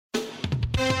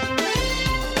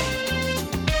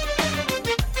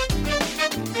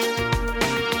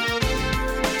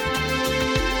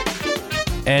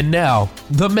And now,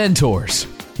 The Mentors,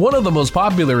 one of the most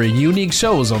popular and unique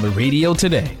shows on the radio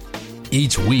today.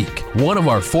 Each week, one of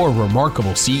our 4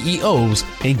 remarkable CEOs,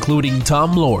 including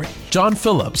Tom Lord, John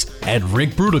Phillips, and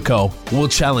Rick Brutocao, will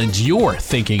challenge your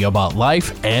thinking about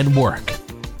life and work.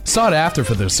 Sought after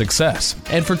for their success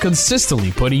and for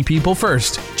consistently putting people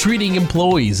first, treating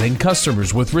employees and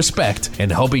customers with respect,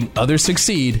 and helping others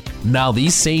succeed, now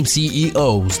these same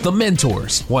CEOs, the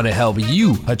mentors, want to help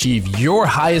you achieve your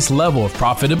highest level of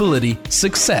profitability,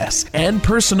 success, and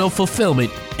personal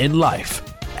fulfillment in life,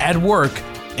 at work,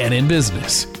 and in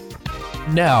business.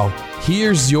 Now,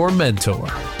 here's your mentor.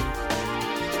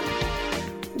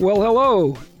 Well,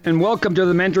 hello, and welcome to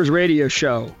the Mentors Radio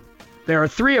Show. There are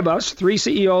 3 of us, 3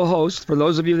 CEO hosts, for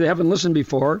those of you that haven't listened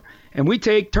before, and we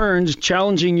take turns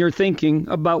challenging your thinking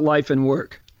about life and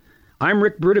work. I'm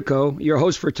Rick Brutocao, your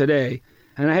host for today,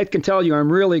 and I can tell you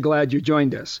I'm really glad you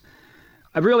joined us.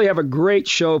 I really have a great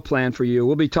show planned for you.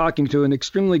 We'll be talking to an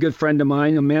extremely good friend of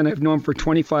mine, a man I've known for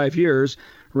 25 years,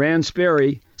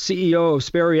 Sperry, CEO of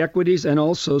Sperry Equities and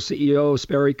also CEO of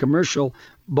Sperry Commercial,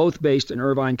 both based in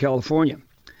Irvine, California.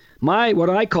 What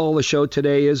I call the show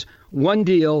today is One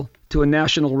Deal to a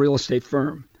National Real Estate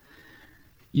Firm.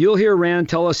 You'll hear Rand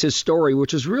tell us his story,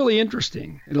 which is really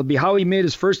interesting. It'll be how he made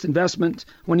his first investment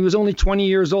when he was only 20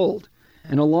 years old,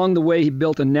 and along the way he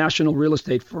built a national real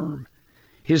estate firm.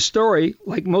 His story,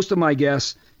 like most of my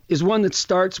guests, is one that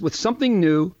starts with something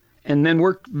new and then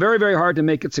worked very, very hard to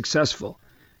make it successful.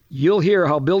 You'll hear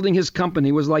how building his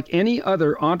company was like any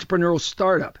other entrepreneurial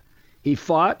startup. He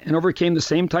fought and overcame the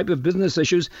same type of business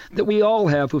issues that we all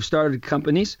have who've started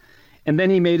companies. And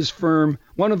then he made his firm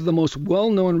one of the most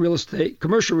well-known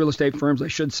commercial real estate firms, I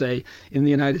should say, in the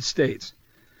United States.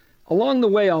 Along the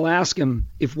way, I'll ask him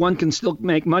if one can still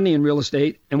make money in real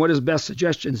estate and what his best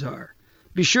suggestions are.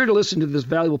 Be sure to listen to this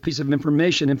valuable piece of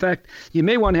information. In fact, you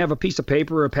may want to have a piece of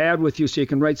paper or a pad with you so you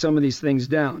can write some of these things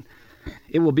down.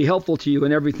 It will be helpful to you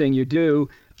in everything you do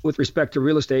with respect to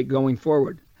real estate going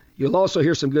forward. You'll also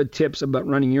hear some good tips about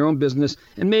running your own business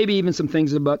and maybe even some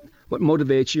things about what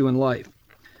motivates you in life.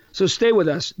 So stay with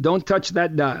us. Don't touch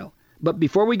that dial. But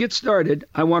before we get started,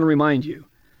 I want to remind you,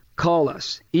 call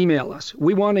us, email us.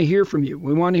 We want to hear from you.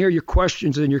 We want to hear your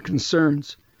questions and your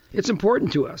concerns. It's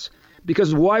important to us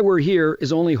because why we're here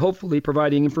is only hopefully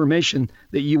providing information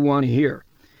that you want to hear.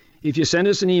 If you send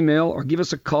us an email or give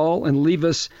us a call and leave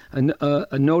us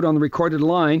a note on the recorded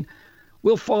line,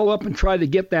 we'll follow up and try to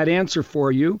get that answer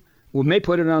for you. We may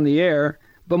put it on the air,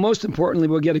 but most importantly,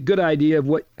 we'll get a good idea of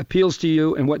what appeals to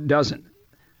you and what doesn't.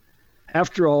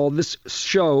 After all, this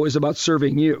show is about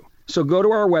serving you. So go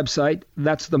to our website.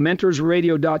 That's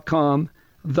thementorsradio.com,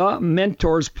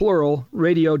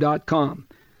 thementorsplural.radio.com.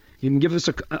 You can give us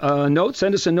a note,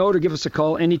 send us a note, or give us a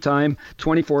call anytime,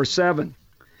 24/7.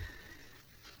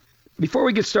 Before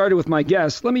we get started with my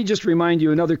guests, let me just remind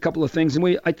you another couple of things.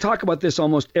 And I talk about this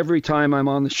almost every time I'm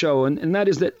on the show, and that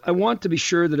is that I want to be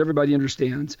sure that everybody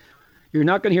understands. You're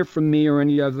not going to hear from me or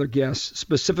any other guests.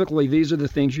 Specifically, these are the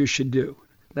things you should do.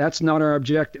 That's not our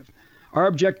objective. Our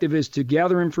objective is to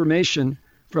gather information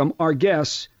from our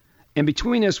guests, and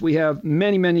between us, we have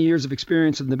many, many years of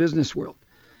experience in the business world.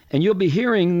 And you'll be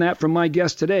hearing that from my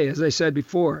guest today. As I said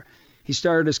before, he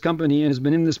started his company and has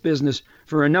been in this business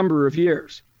for a number of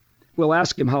years. We'll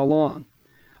ask him how long.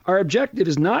 Our objective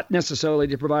is not necessarily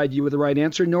to provide you with the right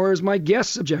answer, nor is my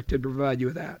guest's objective to provide you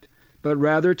with that, but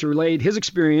rather to relate his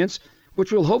experience,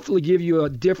 which will hopefully give you a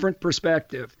different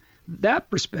perspective. That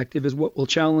perspective is what will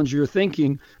challenge your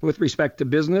thinking with respect to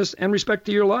business and respect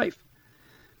to your life.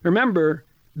 Remember,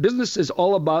 business is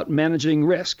all about managing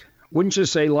risk. Wouldn't you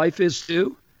say life is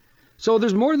too? So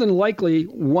there's more than likely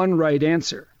one right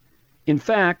answer. In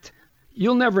fact,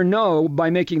 you'll never know by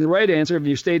making the right answer if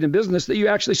you stayed in business that you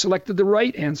actually selected the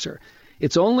right answer.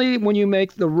 It's only when you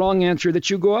make the wrong answer that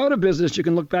you go out of business you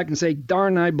can look back and say,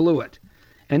 darn, I blew it.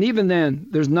 And even then,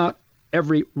 there's not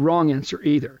every wrong answer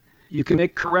either. You can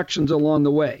make corrections along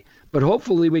the way. But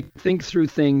hopefully we think through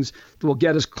things that will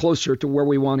get us closer to where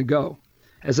we want to go.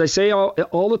 As I say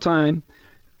all the time,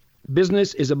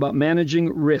 business is about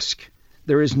managing risk.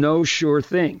 There is no sure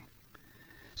thing.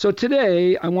 So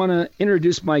today, I want to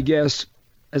introduce my guest.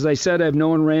 As I said, I've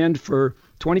known Rand for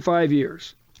 25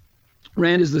 years.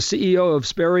 Rand is the CEO of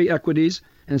Sperry Equities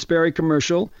and Sperry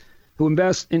Commercial, who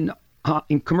invests in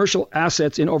commercial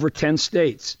assets in over 10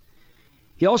 states.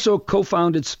 He also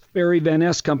co-founded Sperry Van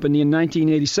Ness Company in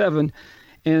 1987,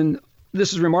 and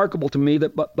this is remarkable to me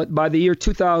that but by the year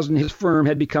 2000, his firm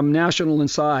had become national in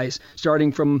size,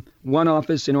 starting from one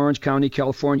office in Orange County,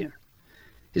 California.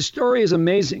 His story is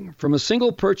amazing, from a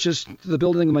single purchase to the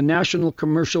building of a national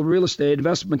commercial real estate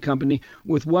investment company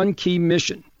with one key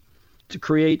mission: to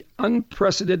create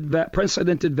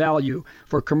unprecedented value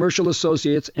for commercial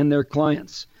associates and their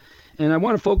clients. And I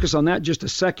want to focus on that just a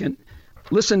second.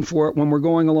 Listen for it when we're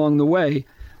going along the way.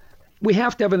 We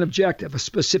have to have an objective, a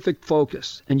specific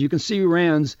focus. And you can see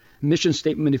Rand's mission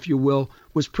statement, if you will,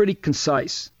 was pretty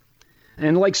concise.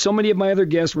 And like so many of my other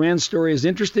guests, Rand's story is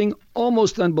interesting,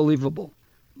 almost unbelievable.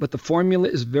 But the formula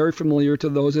is very familiar to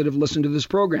those that have listened to this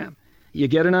program. You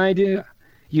get an idea,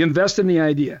 you invest in the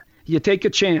idea, you take a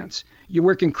chance, you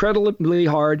work incredibly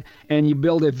hard, and you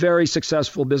build a very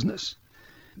successful business.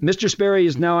 Mr. Sperry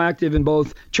is now active in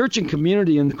both church and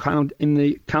community in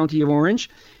the county of Orange.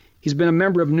 He's been a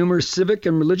member of numerous civic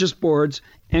and religious boards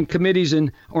and committees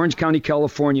in Orange County,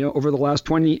 California over the last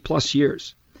 20 plus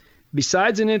years.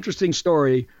 Besides an interesting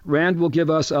story, Rand will give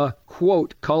us a,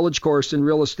 quote, college course in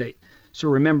real estate. So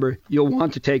remember, you'll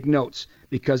want to take notes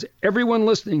because everyone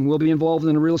listening will be involved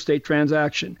in a real estate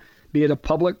transaction, be it a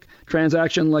public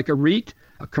transaction like a REIT,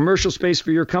 a commercial space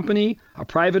for your company, a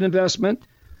private investment,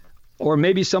 or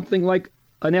maybe something like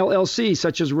an LLC,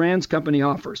 such as Rand's company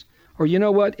offers. Or you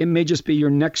know what? It may just be your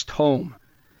next home.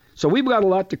 So we've got a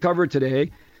lot to cover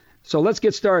today. So let's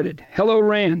get started. Hello,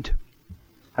 Rand.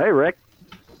 Hey, Rick.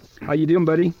 How you doing,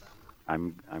 buddy?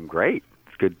 I'm great.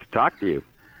 It's good to talk to you.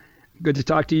 Good to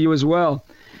talk to you as well.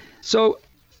 So,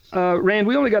 Rand,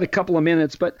 we only got a couple of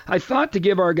minutes, but I thought to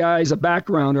give our guys a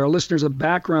background, our listeners a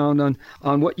background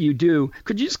on what you do.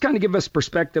 Could you just kind of give us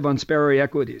perspective on Sperry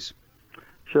Equities?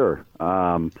 Sure.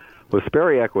 With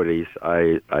Sperry Equities,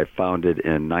 I founded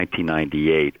in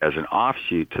 1998 as an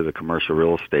offshoot to the commercial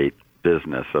real estate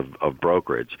business of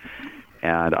brokerage.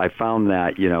 And I found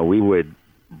that, we would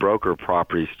broker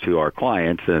properties to our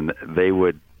clients, and they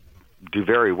would do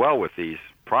very well with these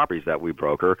properties that we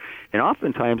broker. And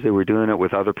oftentimes they were doing it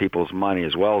with other people's money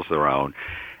as well as their own.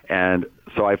 And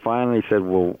so I finally said,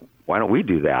 well, why don't we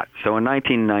do that? So in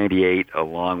 1998,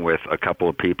 along with a couple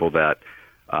of people that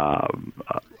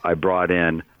I brought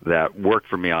in that worked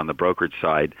for me on the brokerage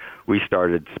side, we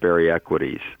started Sperry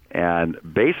Equities. And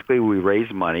basically we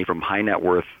raised money from high net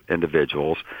worth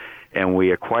individuals, and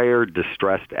we acquired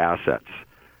distressed assets.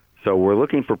 So we're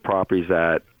looking for properties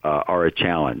that are a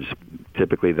challenge.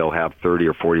 Typically they'll have 30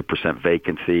 or 40%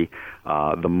 vacancy.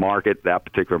 That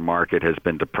particular market has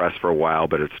been depressed for a while,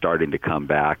 but it's starting to come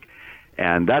back.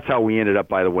 And that's how we ended up,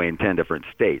 by the way, in 10 different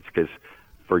states, because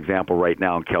for example, right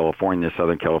now in California,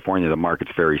 Southern California, the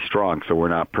market's very strong, so we're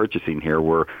not purchasing here.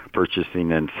 We're purchasing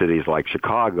in cities like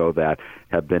Chicago that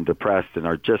have been depressed and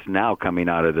are just now coming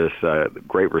out of this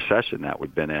great recession that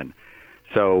we've been in.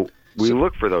 So we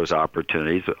look for those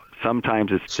opportunities.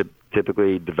 Sometimes it's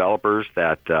typically developers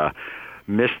that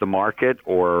miss the market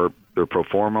or their pro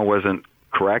forma wasn't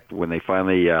correct when they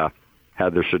finally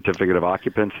had their certificate of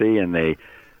occupancy and they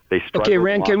Okay,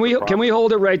 Rand, can we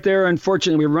hold it right there?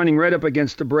 Unfortunately, we're running right up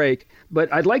against the break, but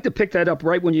I'd like to pick that up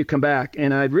right when you come back.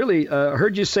 And I really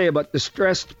heard you say about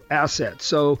distressed assets.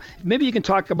 So maybe you can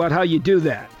talk about how you do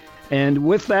that. And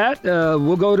with that,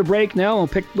 we'll go to break now. I'll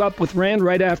pick up with Rand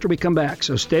right after we come back.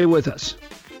 So stay with us.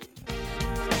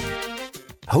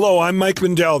 Hello, I'm Mike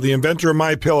Lindell, the inventor of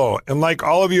MyPillow, and like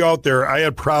all of you out there, I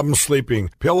had problems sleeping.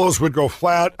 Pillows would go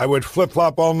flat, I would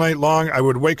flip-flop all night long, I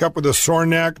would wake up with a sore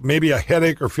neck, maybe a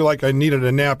headache, or feel like I needed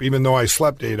a nap even though I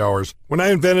slept 8 hours. When I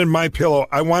invented MyPillow,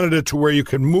 I wanted it to where you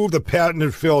could move the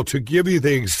patented fill to give you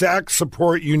the exact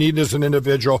support you need as an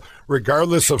individual,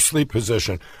 regardless of sleep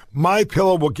position.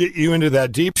 MyPillow will get you into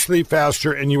that deep sleep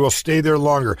faster, and you will stay there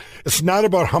longer. It's not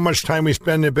about how much time we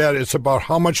spend in bed, it's about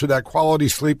how much of that quality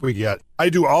sleep we get. I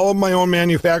do all of my own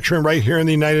manufacturing right here in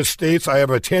the United States. I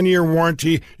have a 10-year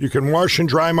warranty. You can wash and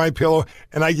dry MyPillow,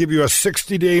 and I give you a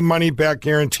 60-day money-back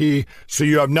guarantee, so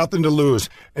you have nothing to lose.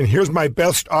 And here's my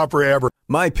best offer ever.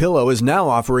 MyPillow is now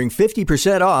offering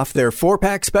 50% off their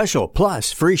 4-pack special,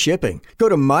 plus free shipping. Go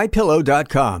to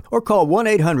MyPillow.com or call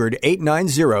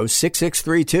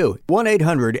 1-800-890-6632,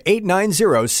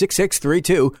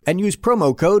 1-800-890-6632, and use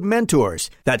promo code MENTORS.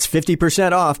 That's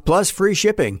 50% off plus free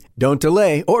shipping. Don't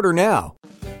delay. Order now.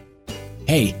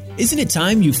 Hey, isn't it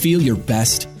time you feel your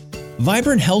best?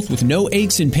 Vibrant health with no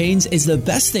aches and pains is the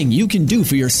best thing you can do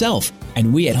for yourself,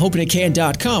 and we at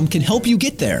HopeItCan.com can help you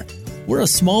get there. We're a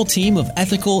small team of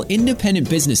ethical, independent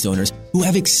business owners who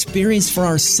have experience for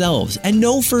ourselves and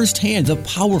know firsthand the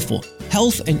powerful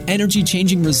health and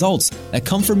energy-changing results that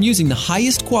come from using the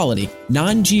highest quality,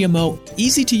 non-GMO,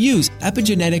 easy-to-use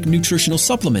epigenetic nutritional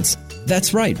supplements.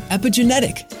 That's right,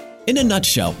 epigenetic. In a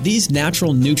nutshell, these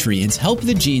natural nutrients help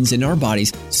the genes in our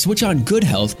bodies switch on good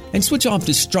health and switch off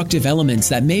destructive elements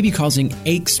that may be causing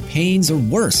aches, pains, or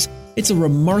worse. It's a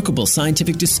remarkable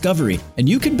scientific discovery, and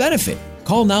you can benefit.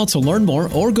 Call now to learn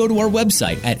more or go to our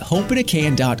website at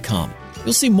hopeitacan.com.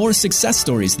 You'll see more success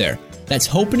stories there. That's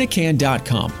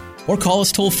hopeinacan.com. Or call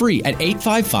us toll-free at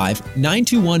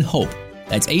 855-921-HOPE.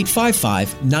 That's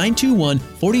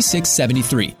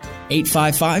 855-921-4673.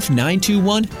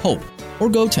 855-921-HOPE. Or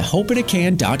go to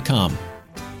hopeinacan.com.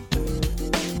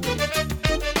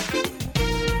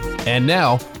 And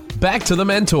now, back to the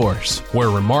Mentors, where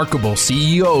remarkable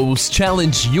CEOs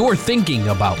challenge your thinking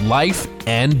about life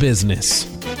and business.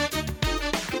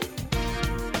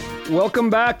 Welcome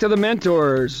back to the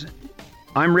Mentors.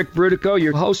 I'm Rick Brutocao,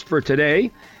 your host for today.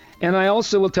 And I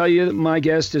also will tell you that my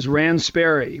guest is Rand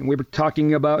Sperry. We were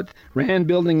talking about Rand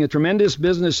building a tremendous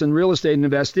business in real estate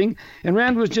investing. And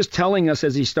Rand was just telling us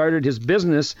as he started his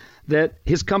business that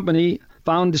his company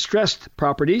found distressed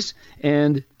properties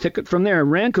and took it from there.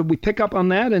 Rand, could we pick up on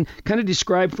that and kind of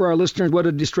describe for our listeners what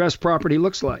a distressed property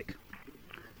looks like?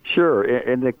 Sure.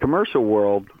 In the commercial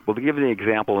world, well, to give you an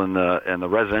example, in the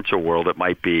residential world, it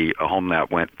might be a home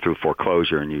that went through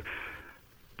foreclosure and you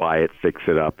buy it, fix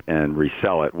it up, and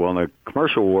resell it. Well, in the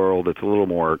commercial world, it's a little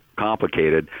more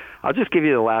complicated. I'll just give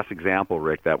you the last example,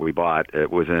 Rick, that we bought. It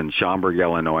was in Schaumburg,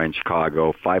 Illinois, in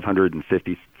Chicago,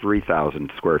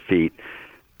 553,000 square feet,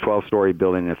 12-story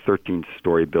building, a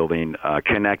 13-story building,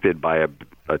 connected by a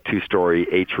 2-story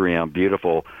atrium,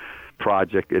 beautiful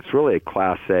project. It's really a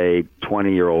Class A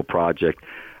 20-year-old project,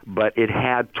 but it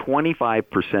had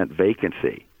 25%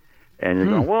 vacancy. And you're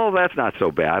going, well, that's not so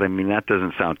bad. I mean, that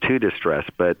doesn't sound too distressed.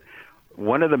 But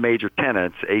one of the major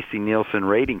tenants, AC Nielsen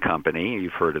Rating Company,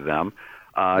 you've heard of them,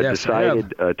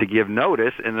 decided to give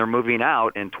notice, and they're moving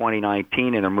out in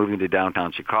 2019, and they're moving to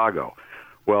downtown Chicago.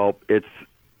 Well, it's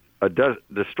a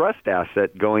distressed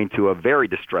asset going to a very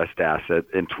distressed asset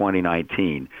in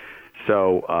 2019.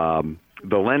 So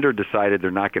the lender decided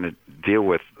they're not going to deal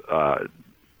with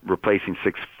replacing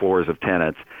 6 floors of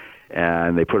tenants,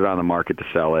 and they put it on the market to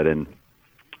sell it, and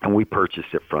we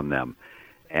purchased it from them.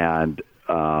 And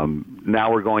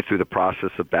now we're going through the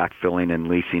process of backfilling and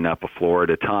leasing up a floor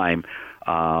at a time,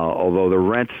 although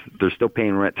they're still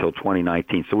paying rent till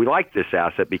 2019. So we like this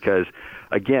asset because,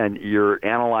 again, you're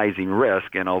analyzing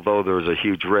risk, and although there's a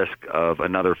huge risk of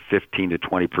another 15 to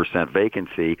 20%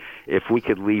 vacancy, if we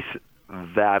could lease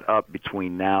that up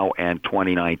between now and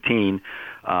 2019,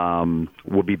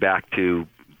 we'll be back to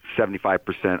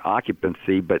 75%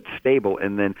 occupancy, but stable,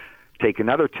 and then take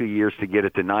another 2 years to get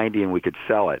it to 90, and we could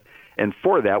sell it. And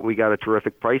for that, we got a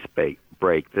terrific price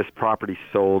break. This property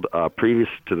sold previous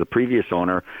to the previous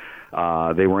owner.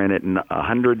 They were in it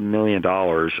 $100 million.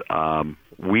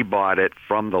 We bought it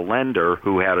from the lender,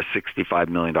 who had a $65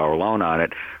 million loan on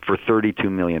it, for $32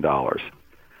 million.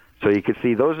 So you can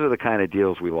see those are the kind of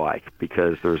deals we like,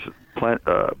 because there's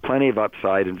plenty of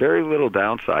upside and very little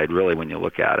downside, really, when you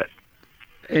look at it.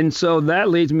 And so that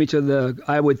leads me to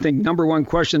I would think, number one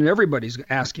question that everybody's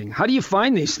asking. How do you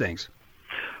find these things?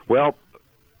 Well,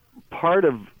 part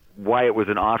of why it was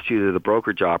an offshoot of the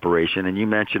brokerage operation, and you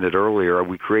mentioned it earlier,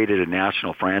 we created a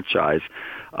national franchise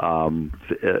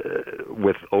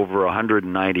with over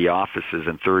 190 offices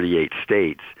in 38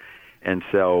 states. And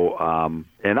so,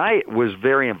 and I was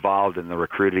very involved in the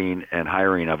recruiting and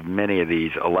hiring of many of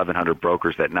these 1,100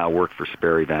 brokers that now work for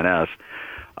Sperry Van Ness,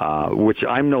 which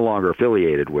I'm no longer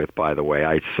affiliated with, by the way.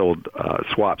 I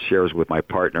swapped shares with my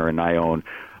partner, and I own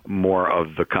more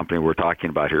of the company we're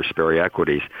talking about here, Sperry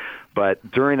Equities.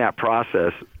 But during that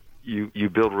process, you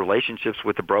build relationships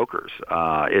with the brokers.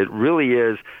 It really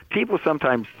is. People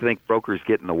sometimes think brokers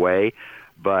get in the way,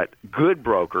 but good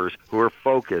brokers who are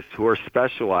focused, who are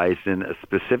specialized in a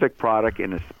specific product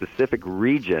in a specific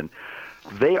region,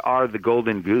 they are the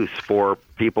golden goose for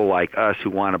people like us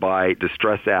who want to buy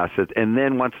distressed assets, and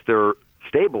then once they're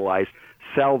stabilized,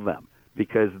 sell them.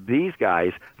 Because these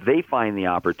guys, they find the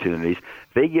opportunities.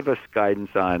 They give us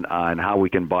guidance on how we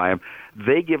can buy them.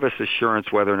 They give us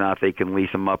assurance whether or not they can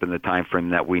lease them up in the time frame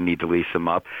that we need to lease them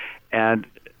up. And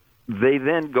they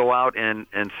then go out and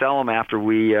sell them after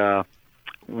we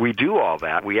do all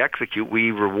that. We execute.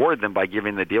 We reward them by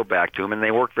giving the deal back to them, and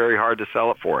they work very hard to sell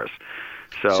it for us.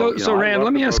 So Rand,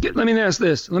 let me ask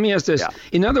this. Yeah.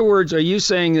 In other words, are you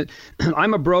saying that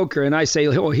I'm a broker and I say,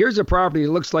 oh, here's a property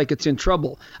that looks like it's in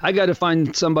trouble. I got to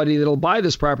find somebody that'll buy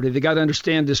this property. They got to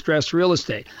understand distressed real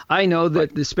estate. I know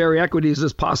that the Sperry Equities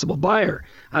is a possible buyer.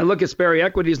 I look at Sperry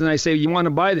Equities and I say, you want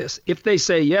to buy this? If they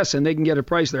say yes and they can get a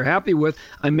price they're happy with,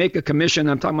 I make a commission.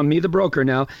 I'm talking about me, the broker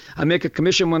now. I make a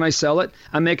commission when I sell it.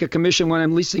 I make a commission when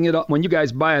I'm leasing it up. When you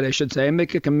guys buy it, I should say. I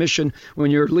make a commission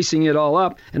when you're leasing it all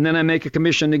up, and then I make a commission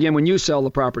again when you sell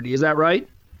the property. Is that right?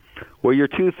 Well, you're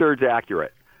 2/3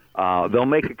 accurate. They'll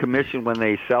make a commission when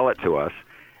they sell it to us,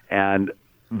 and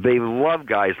they love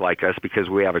guys like us because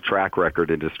we have a track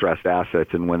record in distressed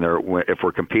assets, and if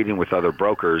we're competing with other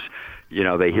brokers,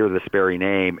 they hear the Sperry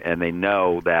name and they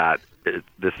know that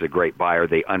this is a great buyer.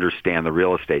 They understand the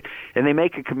real estate, and they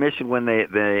make a commission when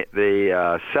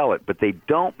they sell it, but they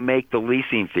don't make the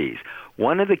leasing fees.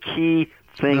 One of the key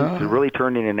things to really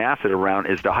turning an asset around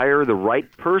is to hire the right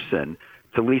person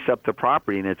to lease up the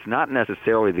property, and it's not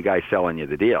necessarily the guy selling you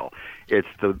the deal. It's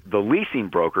the leasing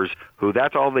brokers who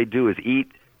that's all they do is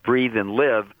eat, breathe, and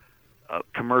live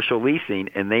commercial leasing,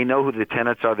 and they know who the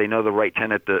tenants are. They know the right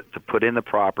tenant to put in the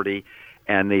property,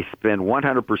 and they spend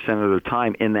 100% of their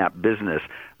time in that business.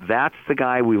 That's the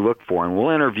guy we look for, and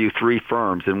we'll interview 3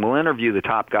 firms, and we'll interview the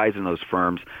top guys in those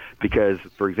firms because,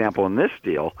 for example, in this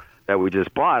deal that we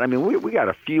just bought, I mean, we got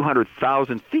a few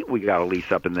 100,000 feet we got to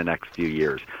lease up in the next few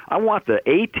years. I want the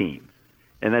A team,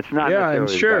 and that's not necessarily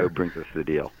the guy who brings us the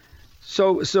deal.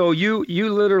 So you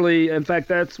literally, in fact,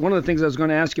 that's one of the things I was going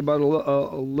to ask you about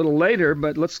a little later,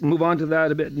 but let's move on to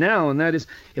that a bit now, and that is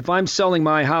if I'm selling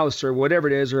my house or whatever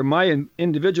it is, or my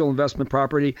individual investment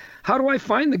property, how do I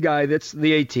find the guy that's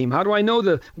the A team? How do I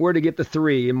know where to get the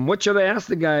 3, and what should I ask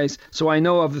the guys so I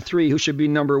know of the 3 who should be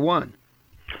number 1?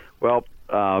 Well,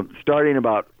 starting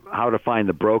about how to find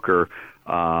the broker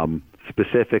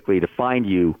specifically to find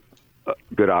you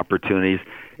good opportunities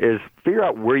is figure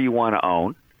out where you want to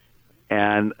own,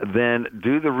 and then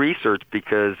do the research,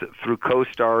 because through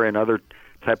CoStar and other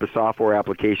type of software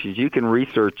applications, you can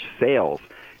research sales.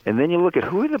 And then you look at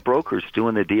who are the brokers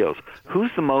doing the deals.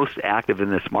 Who's the most active in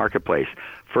this marketplace?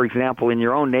 For example, in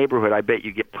your own neighborhood, I bet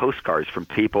you get postcards from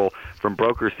people, from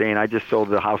brokers saying, I just sold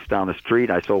the house down the street.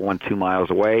 I sold one 2 miles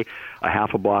away, a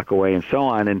half a block away, and so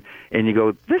on. And you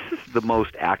go, this is the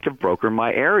most active broker in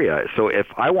my area. So if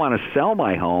I want to sell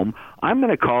my home, I'm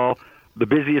going to call the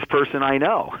busiest person I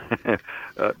know.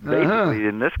 Basically,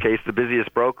 in this case, the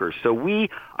busiest brokers. So we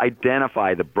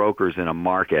identify the brokers in a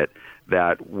market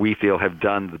that we feel have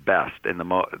done the best and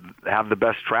have the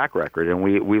best track record, and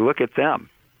we look at them.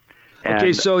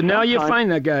 Okay, so now you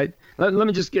find that guy. Let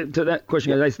me just get to that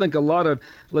question, guys. I think a lot of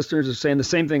listeners are saying the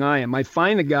same thing I am. I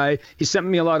find the guy. He sent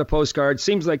me a lot of postcards.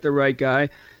 Seems like the right guy.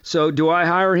 So do I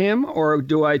hire him, or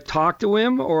do I talk to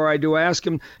him, or do I ask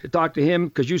him to talk to him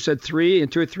because you said 3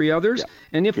 and 2 or 3 others? Yeah.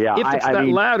 And if it's that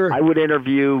latter, I would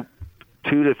interview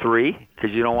 2 to 3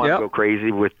 because you don't want to go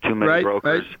crazy with too many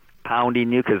brokers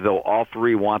pounding you, because they'll all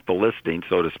 3 want the listing,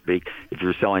 so to speak, if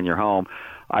you're selling your home.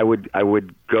 I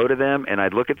would go to them and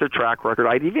I'd look at their track record.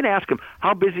 I'd even ask them,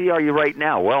 how busy are you right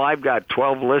now? Well, I've got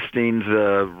 12 listings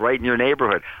right in your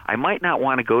neighborhood. I might not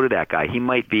want to go to that guy. He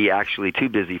might be actually too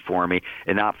busy for me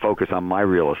and not focus on my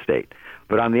real estate.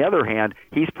 But on the other hand,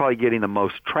 he's probably getting the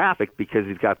most traffic because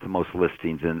he's got the most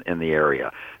listings in the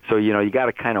area. So, you got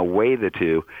to kind of weigh the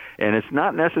two. And it's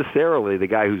not necessarily the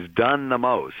guy who's done the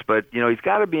most, but, he's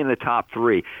got to be in the top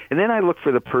 3. And then I look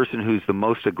for the person who's the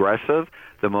most aggressive,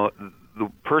 the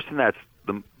person that's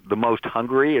the most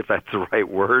hungry, if that's the right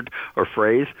word or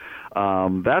phrase.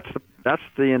 That's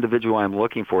the individual I'm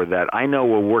looking for that I know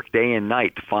will work day and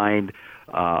night to find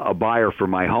a buyer for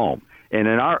my home. And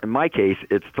in my case,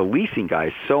 it's the leasing guy.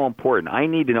 It's so important. I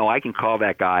need to know I can call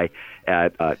that guy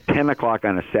at 10 o'clock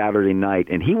on a Saturday night,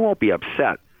 and he won't be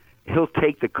upset. He'll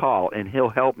take the call, and he'll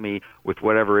help me with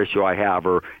whatever issue I have,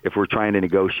 or if we're trying to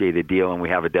negotiate a deal and we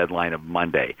have a deadline of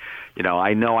Monday.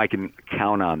 I know I can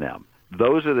count on them.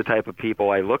 Those are the type of people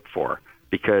I look for,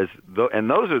 because and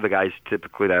those are the guys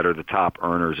typically that are the top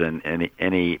earners in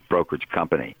any brokerage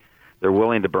company. They're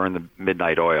willing to burn the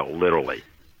midnight oil, literally.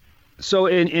 So,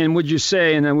 and would you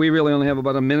say, and we really only have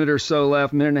about a minute or so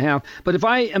left, minute and a half, but if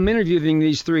I am interviewing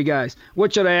these 3 guys,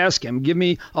 what should I ask him? Give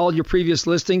me all your previous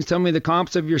listings, tell me the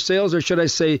comps of your sales, or should I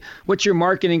say, what's your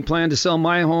marketing plan to sell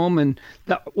my home? And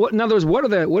in other words,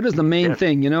 what is the main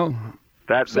thing,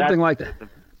 Something like that.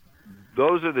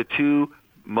 Those are the 2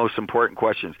 most important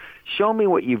questions. Show me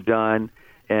what you've done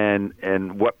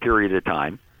and what period of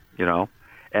time,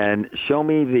 and show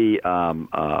me the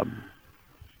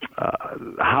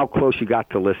how close you got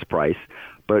to list price.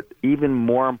 But even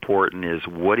more important is,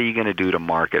 what are you going to do to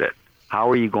market it? How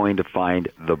are you going to find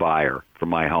the buyer for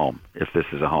my home, if this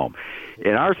is a home?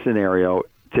 In our scenario,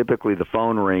 typically the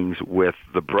phone rings with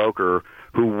the broker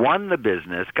who won the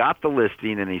business, got the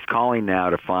listing, and he's calling now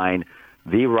to find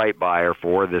the right buyer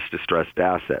for this distressed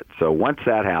asset. So once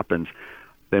that happens,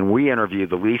 then we interview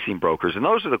the leasing brokers, and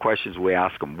those are the questions we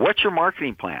ask them. What's your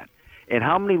marketing plan? And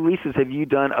how many leases have you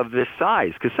done of this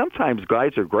size? Because sometimes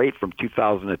guys are great from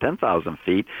 2,000 to 10,000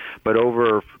 feet, but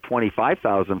over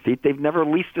 25,000 feet, they've never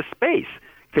leased a space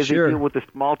because they deal with the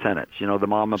small tenants, the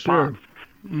mom and pops.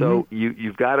 Mm-hmm. So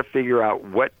you've got to figure out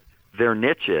what their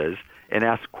niche is and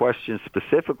ask questions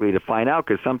specifically to find out,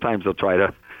 because sometimes they'll try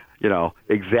to,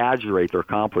 exaggerate their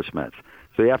accomplishments.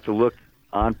 So you have to look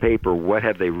on paper, what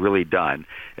have they really done,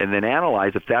 and then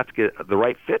analyze if that's the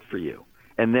right fit for you.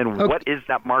 And then what is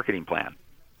that marketing plan?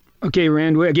 Okay,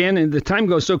 Rand, again, and the time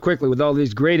goes so quickly with all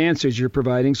these great answers you're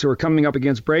providing, so we're coming up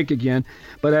against break again.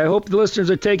 But I hope the listeners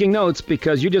are taking notes,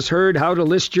 because you just heard how to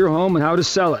list your home and how to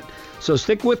sell it. So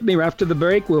stick with me. After the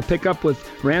break, we'll pick up with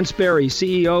Rand Sperry,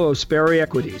 CEO of Sperry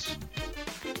Equities.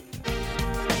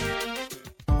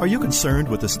 Are you concerned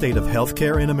with the state of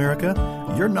healthcare in America?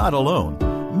 You're not alone.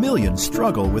 Millions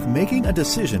struggle with making a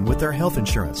decision with their health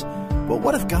insurance. But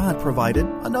what if God provided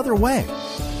another way?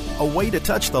 A way to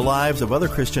touch the lives of other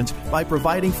Christians by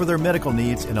providing for their medical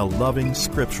needs in a loving,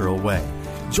 scriptural way.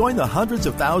 Join the hundreds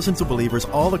of thousands of believers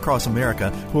all across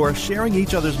America who are sharing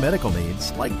each other's medical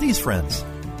needs, like these friends.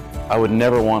 I would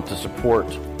never want to support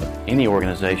any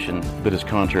organization that is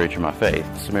contrary to my faith.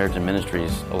 Samaritan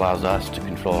Ministries allows us to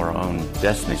control our own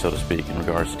destiny, so to speak, in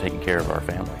regards to taking care of our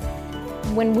family.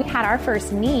 When we had our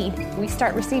first need, we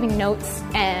start receiving notes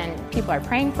and people are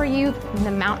praying for you. And the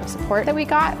amount of support that we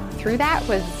got through that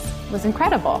was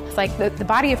incredible. It's like the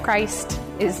body of Christ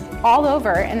is all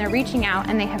over and they're reaching out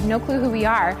and they have no clue who we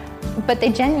are, but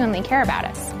they genuinely care about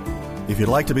us. If you'd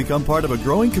like to become part of a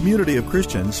growing community of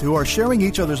Christians who are sharing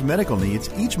each other's medical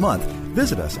needs each month,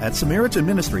 visit us at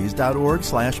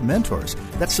SamaritanMinistries.org/mentors.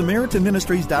 That's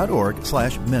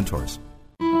SamaritanMinistries.org/mentors.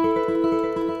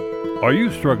 Are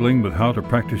you struggling with how to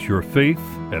practice your faith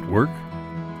at work?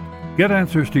 Get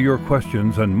answers to your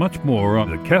questions and much more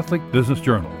on the Catholic Business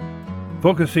Journal,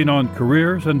 focusing on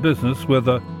careers and business with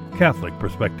a Catholic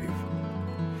perspective.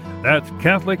 That's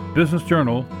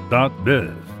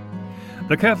CatholicBusinessJournal.biz.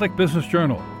 The Catholic Business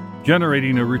Journal,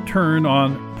 generating a return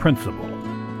on principle.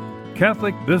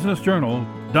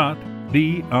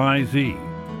 CatholicBusinessJournal.biz.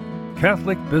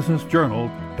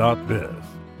 CatholicBusinessJournal.biz.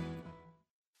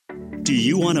 Do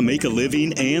you want to make a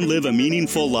living and live a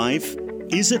meaningful life?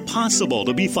 Is it possible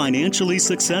to be financially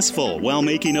successful while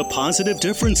making a positive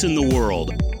difference in the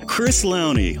world? Chris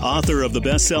Lowney, author of the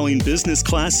best-selling business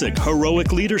classic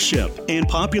Heroic Leadership and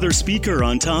popular speaker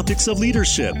on topics of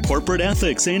leadership, corporate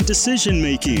ethics, and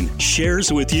decision-making,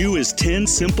 shares with you his 10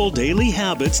 simple daily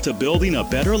habits to building a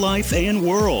better life and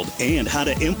world, and how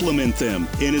to implement them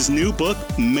in his new book,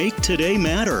 Make Today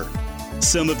Matter.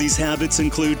 Some of these habits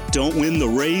include don't win the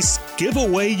race, give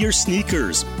away your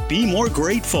sneakers, be more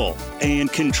grateful,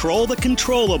 and control the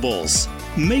controllables.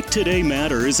 Make Today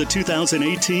Matter is a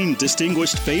 2018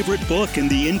 Distinguished Favorite Book in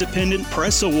the Independent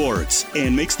Press Awards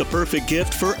and makes the perfect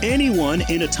gift for anyone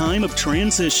in a time of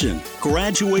transition,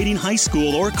 graduating high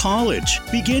school or college,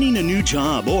 beginning a new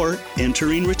job, or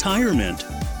entering retirement.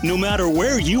 No matter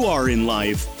where you are in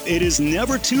life, it is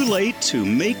never too late to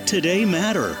make today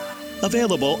matter.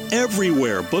 Available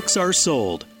everywhere books are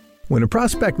sold. When a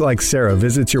prospect like Sarah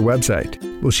visits your website,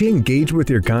 will she engage with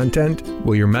your content?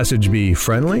 Will your message be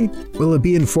friendly? Will it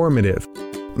be informative?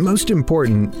 Most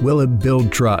important, will it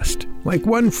build trust, like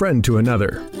one friend to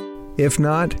another? If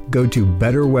not, go to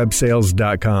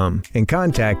betterwebsales.com and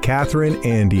contact Catherine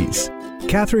Andes.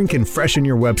 Catherine can freshen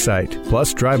your website,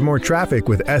 plus drive more traffic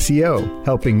with SEO,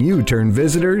 helping you turn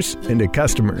visitors into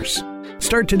customers.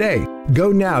 Start today.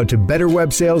 Go now to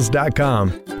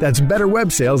betterwebsales.com. That's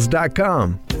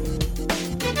betterwebsales.com.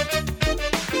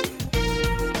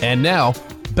 And now,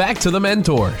 back to the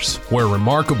Mentors, where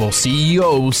remarkable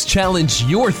CEOs challenge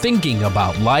your thinking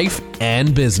about life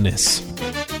and business.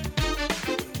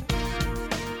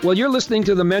 Well, you're listening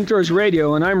to the Mentors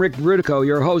Radio, and I'm Rick Brutocao,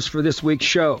 your host for this week's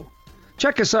show.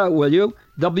 Check us out, will you?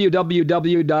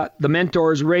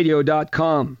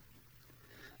 www.thementorsradio.com.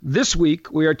 This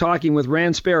week, we are talking with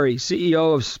Rand Sperry,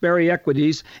 CEO of Sperry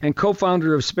Equities and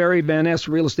co-founder of Sperry Van Ness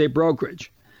Real Estate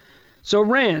Brokerage. So,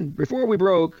 Rand, before we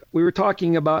broke, we were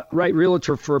talking about right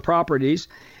realtor for properties,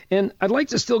 and I'd like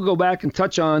to still go back and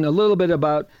touch on a little bit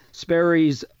about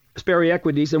Sperry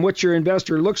Equities and what your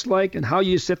investor looks like and how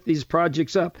you set these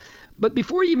projects up. But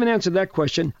before you even answer that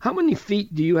question, how many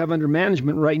feet do you have under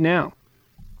management right now?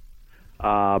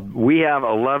 We have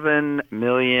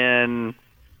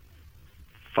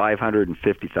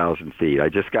 11,550,000 feet. I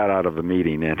just got out of a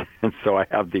meeting, and so I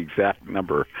have the exact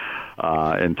number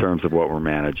in terms of what we're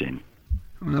managing.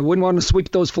 I wouldn't want to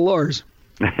sweep those floors.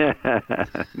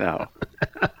 No.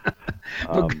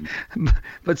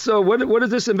 But so what does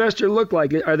this investor look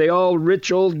like? Are they all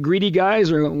rich, old, greedy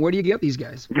guys, or where do you get these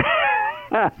guys?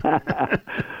 Well,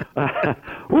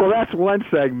 that's one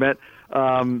segment.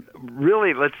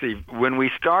 Really, let's see. When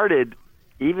we started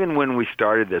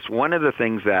this, one of the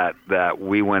things that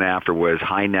we went after was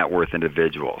high net worth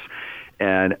individuals.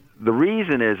 And the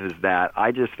reason is that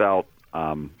I just felt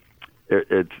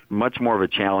It's much more of a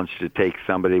challenge to take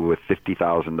somebody with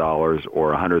 $50,000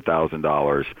 or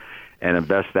 $100,000 and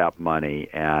invest that money.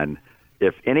 And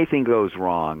if anything goes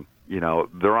wrong,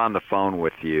 they're on the phone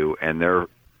with you, and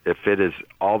if it is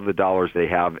all the dollars they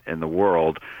have in the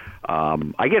world,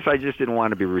 I guess I just didn't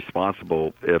want to be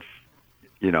responsible if,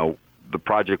 the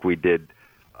project we did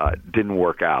didn't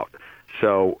work out.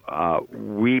 So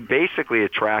we basically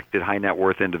attracted high net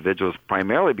worth individuals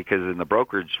primarily because in the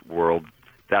brokerage world,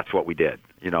 that's what we did.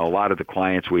 A lot of the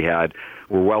clients we had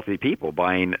were wealthy people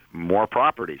buying more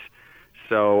properties.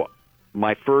 So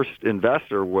my first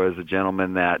investor was a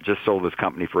gentleman that just sold his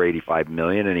company for $85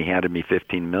 million, and he handed me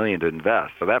 $15 million to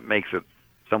invest. So that makes it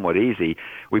somewhat easy.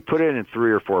 We put it in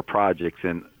 3 or 4 projects,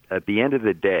 and at the end of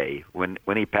the day, when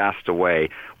he passed away,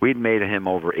 we'd made him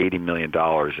over $80 million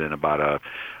in about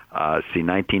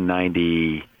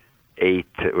 1998.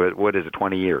 What is it?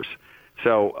 20 years.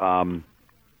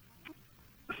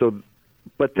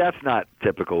 But that's not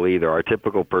typical either. Our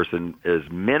typical person is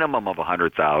minimum of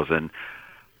 $100,000,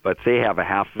 but they have a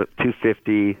half,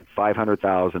 $250,000,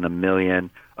 $500,000, $1 million,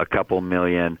 a couple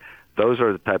million. Those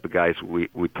are the type of guys we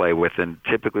play with, and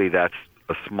typically that's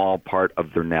a small part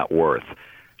of their net worth.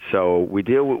 So we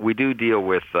do deal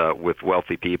with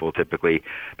wealthy people typically,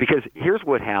 because here's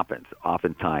what happens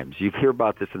oftentimes. You hear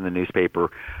about this in the newspaper.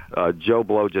 Joe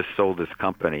Blow just sold his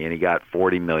company and he got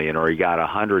 $40 million, or he got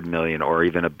 $100 million, or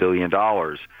even $1 billion.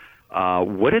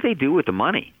 What do they do with the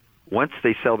money once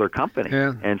they sell their company?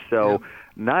 Yeah. And so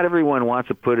not everyone wants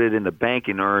to put it in the bank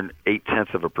and earn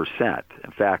 0.8%.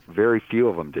 In fact, very few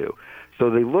of them do.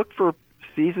 So they look for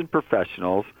seasoned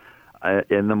professionals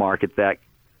in the market that,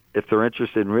 if they're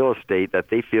interested in real estate, that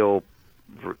they feel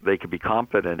they could be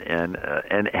confident in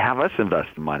and have us invest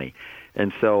the money.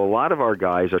 And so a lot of our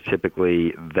guys are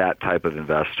typically that type of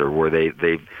investor where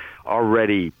they've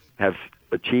already have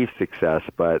achieved success,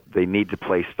 but they need to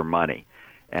place their money.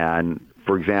 And,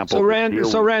 for example... So,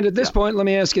 Rand, at this point, let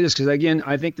me ask you this, because, again,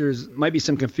 I think might be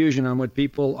some confusion on what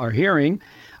people are hearing.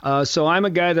 So I'm a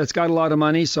guy that's got a lot of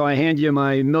money, so I hand you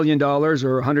my $1 million or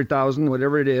 $100,000,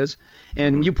 whatever it is,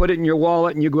 and you put it in your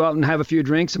wallet and you go out and have a few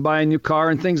drinks and buy a new car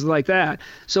and things like that.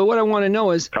 So what I want to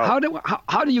know is how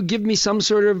do you give me some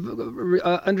sort of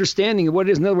understanding of what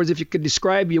it is? In other words, if you could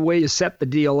describe the way you set the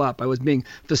deal up. I was being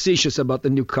facetious about the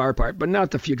new car part, but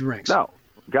not the few drinks. No,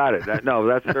 got it.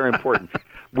 That's very important.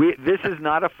 This is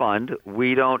not a fund.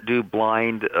 We don't do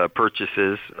blind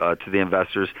purchases to the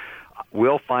investors.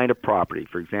 We'll find a property,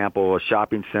 for example, a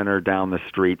shopping center down the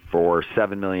street for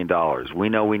 $7 million. We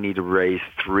know we need to raise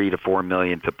 $3 to $4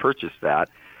 million to purchase that.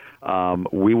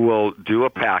 We will do a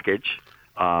package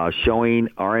showing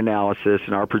our analysis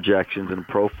and our projections and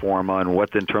pro forma and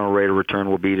what the internal rate of return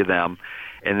will be to them.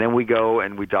 And then we go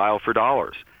and we dial for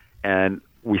dollars. And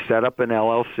we set up an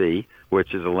LLC,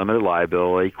 which is a limited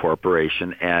liability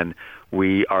corporation, and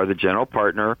we are the general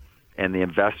partner, and the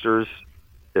investors,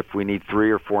 if we need $3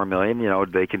 or $4 million,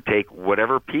 they can take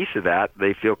whatever piece of that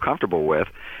they feel comfortable with,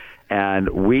 and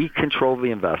we control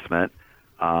the investment.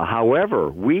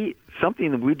 However,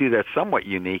 something that we do that's somewhat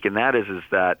unique, and that is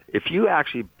that if you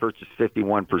actually purchase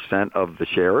 51% of the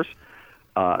shares,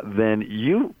 then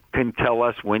you can tell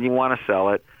us when you want to sell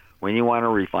it, when you want to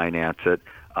refinance it.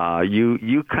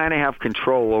 You kind of have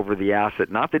control over the asset,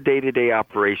 not the day-to-day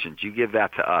operations. You give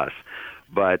that to us.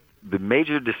 But the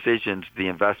major decisions, the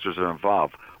investors are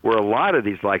involved. Where a lot of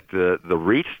these, like the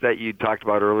REITs that you talked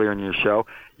about earlier in your show,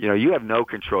 you have no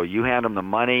control. You hand them the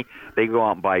money. They go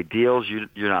out and buy deals.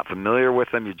 You're not familiar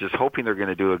with them. You're just hoping they're going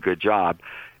to do a good job.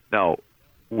 No,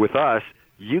 with us,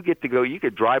 you get to go. You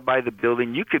could drive by the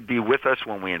building. You could be with us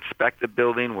when we inspect the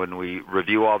building, when we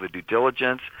review all the due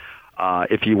diligence.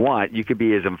 If you want, you could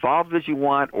be as involved as you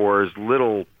want or as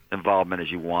little involvement as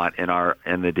you want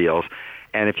in the deals.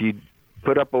 And if you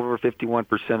put up over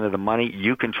 51% of the money,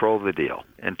 you control the deal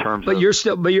in terms of. You're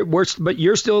still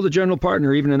the general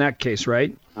partner, even in that case,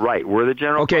 right? Right, we're the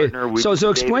general partner. Okay, so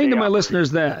explain to my listeners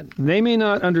that they may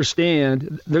not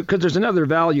understand, because there's another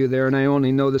value there, and I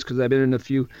only know this because I've been in a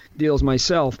few deals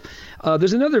myself.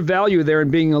 There's another value there in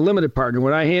being a limited partner.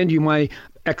 When I hand you my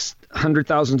X hundred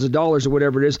thousands of dollars or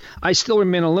whatever it is, I still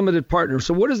remain a limited partner.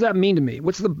 So what does that mean to me?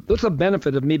 What's the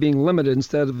benefit of me being limited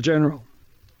instead of general?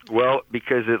 Well,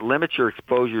 because it limits your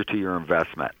exposure to your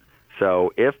investment.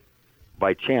 So if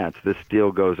by chance this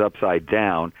deal goes upside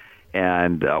down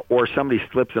and or somebody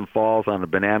slips and falls on a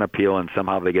banana peel and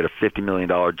somehow they get a $50 million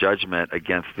judgment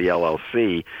against the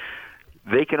LLC,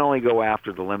 they can only go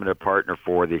after the limited partner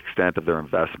for the extent of their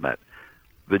investment.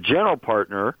 The general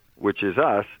partner, which is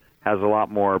us, has a lot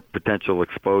more potential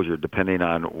exposure depending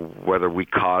on whether we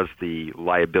cause the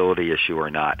liability issue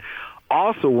or not.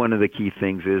 also one of the key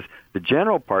things is the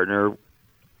general partner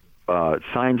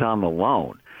signs on the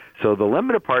loan. So the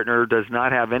limited partner does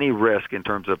not have any risk in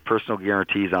terms of personal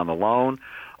guarantees on the loan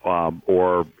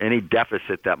or any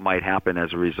deficit that might happen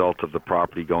as a result of the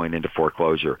property going into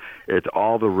foreclosure. It's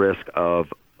all the risk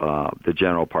of the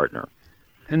general partner.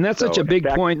 And that's such a big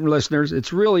point, listeners.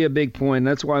 It's really a big point.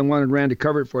 That's why I wanted Rand to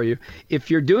cover it for you.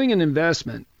 If you're doing an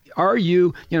investment, are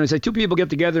you, say two people get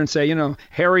together and say,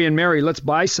 Harry and Mary, let's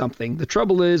buy something. The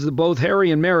trouble is that both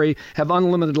Harry and Mary have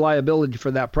unlimited liability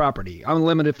for that property,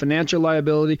 unlimited financial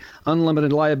liability,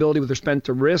 unlimited liability with respect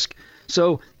to risk.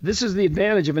 So this is the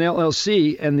advantage of an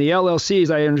LLC, and the LLC,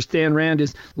 as I understand, Rand,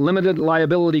 is Limited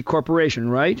Liability Corporation,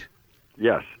 right?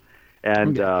 Yes.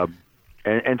 And okay.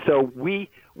 and so we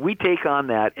take on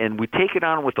that, and we take it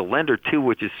on with the lender, too,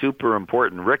 which is super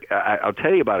important. Rick, I'll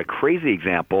tell you about a crazy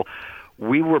example.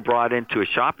 We were brought into a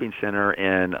shopping center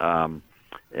in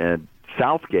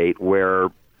Southgate where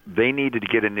they needed to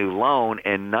get a new loan,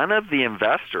 and none of the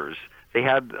investors, they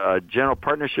had a general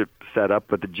partnership set up,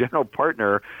 but the general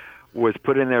partner was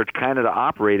put in there to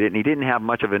operate it, and he didn't have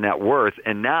much of a net worth.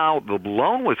 And now the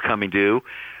loan was coming due,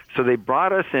 so they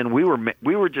brought us in. We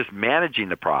were just managing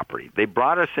the property. They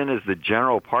brought us in as the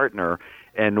general partner,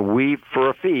 and we, for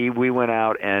a fee, we went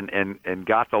out and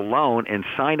got the loan and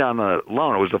signed on the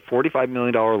loan. It was a $45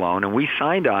 million loan, and we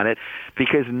signed on it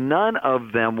because none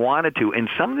of them wanted to. And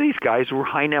some of these guys were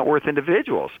high net worth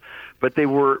individuals, but they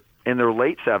were in their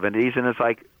late 70s, and it's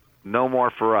like, no more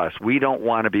for us. We don't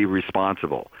want to be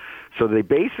responsible. So they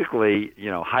basically,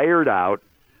 hired out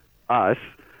us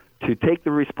to take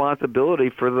the responsibility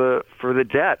for the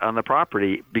debt on the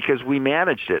property because we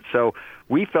managed it. So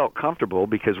we felt comfortable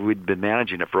because we'd been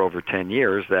managing it for over 10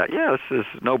 years that, this is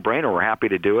no brainer. We're happy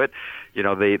to do it. They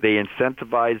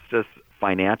incentivized us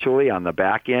financially on the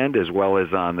back end as well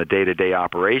as on the day-to-day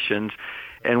operations,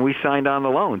 and we signed on the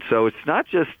loan. So it's not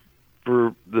just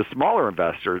for the smaller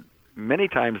investor. Many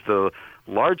times the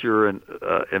larger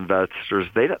investors,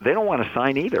 they don't want to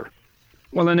sign either.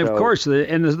 Well, and of course,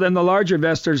 then the larger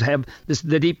investors have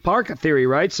the deep pocket theory,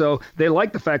 right? So they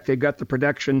like the fact they've got the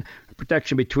protection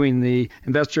between the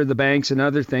investor, the banks, and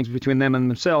other things between them and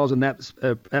themselves, and that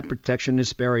protection is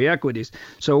Sperry Equities.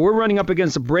 So we're running up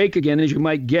against a break again, as you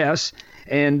might guess,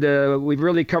 and we've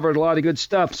really covered a lot of good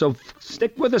stuff. So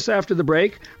stick with us after the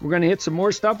break. We're going to hit some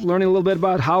more stuff, learning a little bit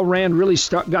about how Rand really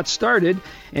got started,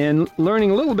 and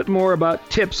learning a little bit more about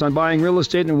tips on buying real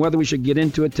estate and whether we should get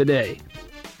into it today.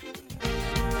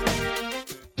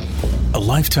 A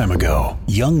lifetime ago,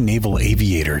 young naval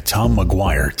aviator Tom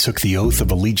McGuire took the oath of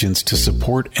allegiance to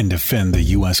support and defend the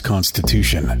U.S.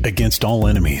 Constitution against all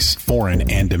enemies,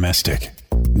 foreign and domestic.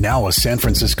 Now a San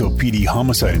Francisco PD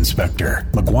homicide inspector,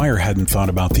 McGuire hadn't thought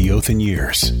about the oath in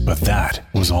years, but that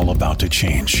was all about to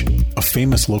change. A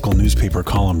famous local newspaper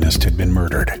columnist had been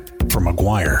murdered. For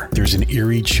McGuire, there's an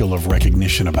eerie chill of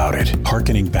recognition about it,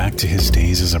 hearkening back to his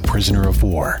days as a prisoner of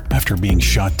war after being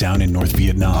shot down in North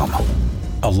Vietnam.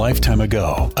 A lifetime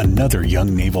ago, another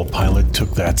young naval pilot took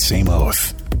that same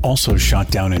oath. Also shot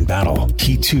down in battle,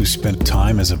 he too spent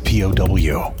time as a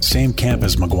POW, same camp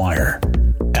as McGuire.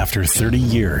 After 30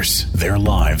 years, their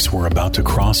lives were about to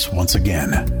cross once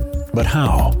again. But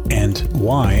how and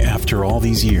why after all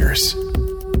these years?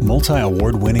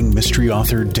 Multi-award-winning mystery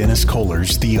author Dennis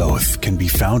Kohler's The Oath can be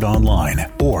found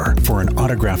online or for an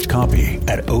autographed copy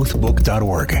at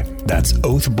oathbook.org. That's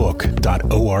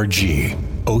oathbook.org.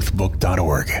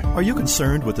 oathbook.org. Are you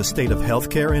concerned with the state of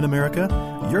healthcare in America?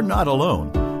 You're not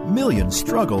alone. Millions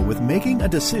struggle with making a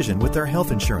decision with their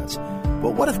health insurance.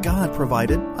 But what if God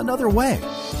provided another way?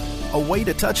 A way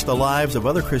to touch the lives of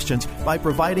other Christians by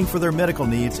providing for their medical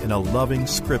needs in a loving,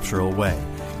 scriptural way.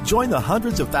 Join the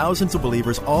hundreds of thousands of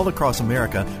believers all across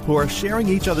America who are sharing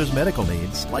each other's medical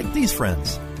needs, like these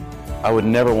friends. I would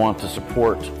never want to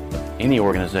support any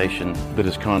organization that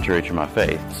is contrary to my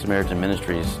faith. Samaritan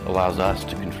Ministries allows us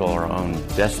to control our own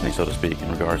destiny, so to speak,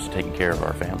 in regards to taking care of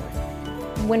our family.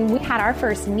 When we had our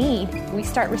first need, we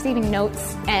start receiving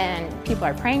notes and people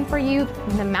are praying for you.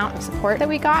 And the amount of support that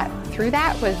we got through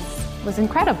that was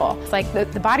incredible. It's like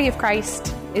the body of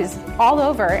Christ is all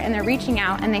over and they're reaching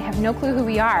out and they have no clue who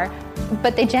we are,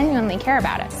 but they genuinely care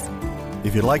about us.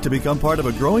 If you'd like to become part of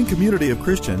a growing community of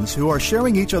Christians who are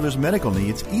sharing each other's medical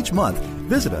needs each month,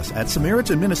 visit us at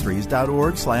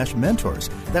SamaritanMinistries.org/mentors.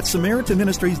 That's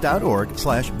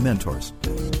SamaritanMinistries.org/mentors.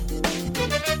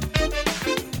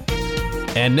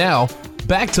 And now,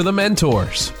 back to the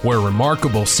Mentors, where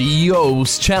remarkable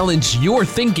CEOs challenge your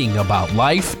thinking about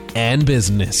life and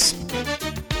business.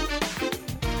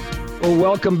 Well,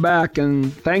 welcome back,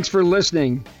 and thanks for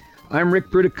listening. I'm Rick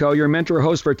Brutocao, your mentor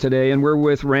host for today, and we're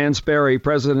with Rand Sperry,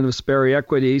 president of Sperry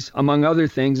Equities, among other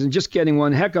things, and just getting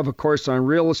one heck of a course on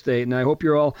real estate. And I hope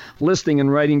you're all listening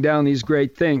and writing down these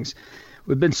great things.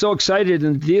 We've been so excited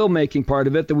in the deal-making part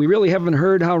of it that we really haven't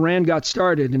heard how Rand got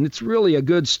started, and it's really a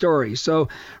good story. So,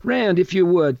 Rand, if you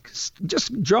would,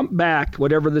 just jump back,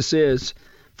 whatever this is,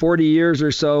 40 years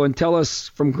or so, and tell us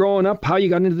from growing up how you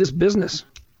got into this business.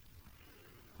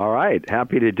 All right,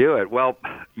 happy to do it. Well,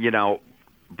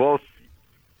 both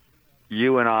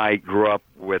you and I grew up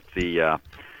with the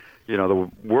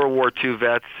World War II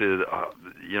vets,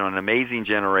 an amazing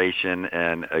generation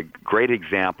and a great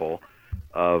example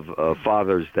of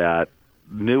fathers that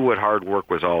knew what hard work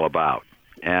was all about.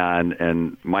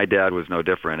 And my dad was no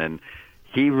different. And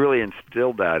he really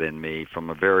instilled that in me from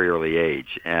a very early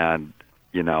age. And,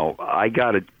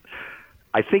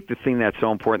 I think the thing that's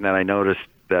so important that I noticed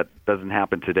that doesn't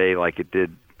happen today like it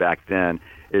did back then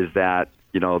is that,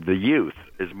 the youth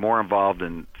is more involved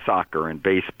in soccer and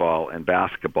baseball and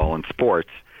basketball and sports,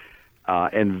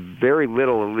 and very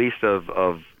little, at least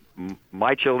of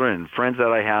my children and friends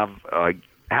that I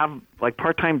have like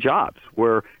part-time jobs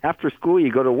where after school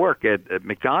you go to work at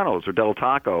McDonald's or Del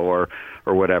Taco or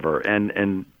whatever,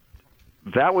 and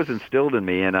that was instilled in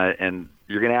me. And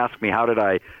you're going to ask me, how did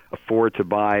I afford to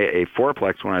buy a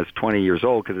fourplex when I was 20 years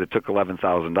old? Because it took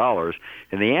 $11,000.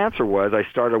 And the answer was I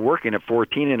started working at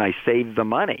 14 and I saved the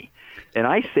money. And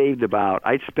I'd spent about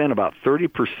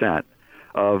 30%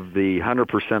 of the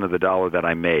 100% of the dollar that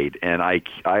I made. And I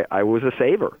was a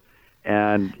saver.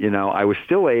 And, I was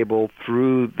still able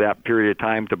through that period of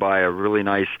time to buy a really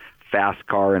nice fast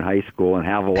car in high school and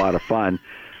have a lot of fun.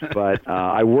 But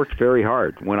I worked very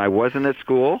hard. When I wasn't at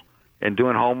school and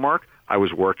doing homework, I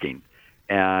was working.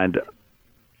 And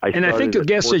I think the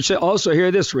guests should also hear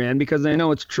this, Rand, because I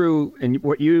know it's true in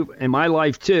what you in my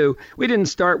life too. We didn't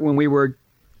start when we were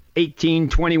 18,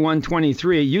 21,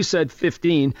 23. You said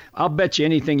 15. I'll bet you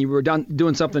anything you were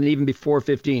doing something even before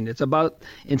 15. It's about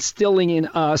instilling in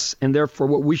us, and therefore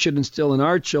what we should instill in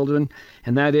our children,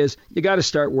 and that is you got to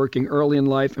start working early in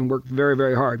life and work very,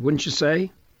 very hard. Wouldn't you say?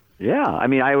 Yeah. I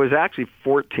mean, I was actually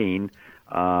 14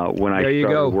 when I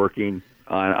started working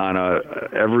on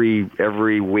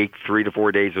every week, 3 to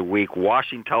 4 days a week,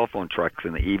 washing telephone trucks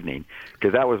in the evening,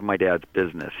 because that was my dad's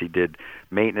business. He did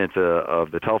maintenance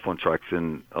of the telephone trucks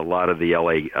in a lot of the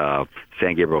L.A.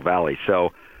 San Gabriel Valley.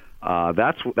 So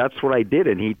that's what I did,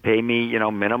 and he'd pay me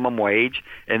minimum wage.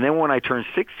 And then when I turned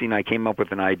 16, I came up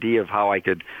with an idea of how I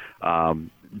could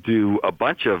do a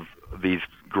bunch of these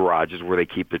garages where they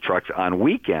keep the trucks on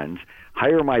weekends,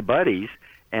 hire my buddies,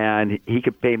 and he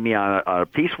could pay me on a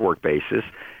piecework basis.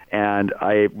 And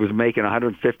I was making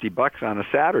 $150 on a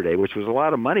Saturday, which was a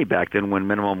lot of money back then when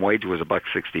minimum wage was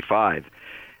 $1.65.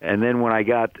 And then when I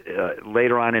got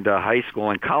later on into high school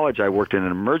and college, I worked in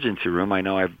an emergency room. I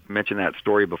know I've mentioned that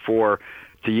story before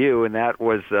to you, and that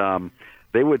was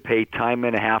they would pay time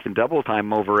and a half and double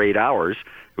time over 8 hours.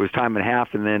 It was time and a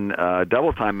half and then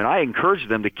double time. And I encouraged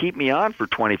them to keep me on for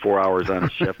 24 hours on a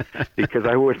shift because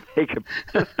I would make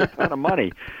a ton of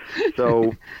money.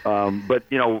 So, but,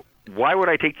 why would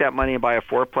I take that money and buy a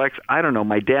fourplex? I don't know.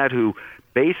 My dad, who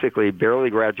basically barely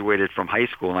graduated from high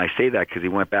school, and I say that because he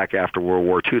went back after World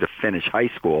War II to finish high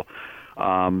school,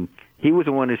 he was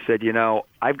the one who said,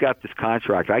 I've got this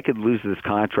contract. I could lose this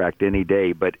contract any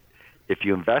day, but if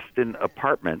you invest in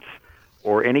apartments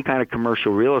or any kind of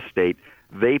commercial real estate,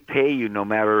 they pay you no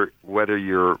matter whether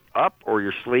you're up or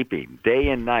you're sleeping. Day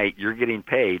and night, you're getting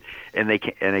paid, and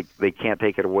they can't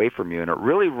take it away from you. And it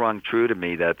really rung true to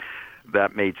me that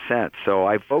made sense. So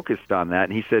I focused on that.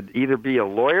 And he said, either be a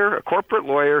lawyer, a corporate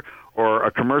lawyer, or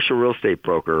a commercial real estate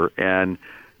broker. And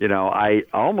I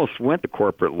almost went the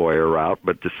corporate lawyer route,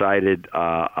 but decided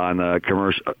on a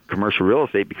commercial real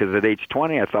estate because at age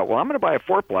 20, I thought, well, I'm going to buy a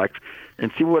fourplex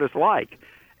and see what it's like.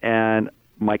 And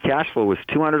my cash flow was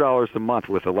 $200 a month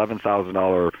with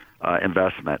 $11,000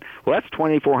 investment. Well, that's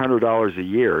 $2,400 a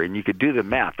year, and you could do the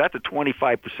math. That's a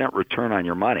 25% return on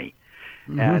your money.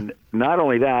 Mm-hmm. And not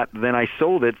only that, then I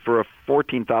sold it for a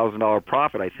 $14,000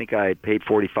 profit. I think I paid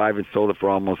 $45,000 and sold it for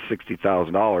almost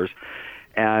 $60,000.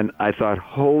 And I thought,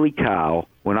 holy cow,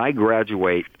 when I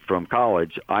graduate from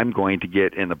college, I'm going to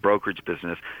get in the brokerage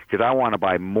business because I want to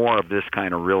buy more of this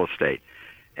kind of real estate.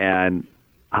 And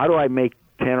how do I make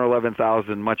 10 or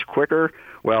 11,000 much quicker?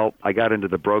 Well, I got into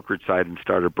the brokerage side and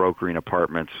started brokering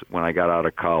apartments when I got out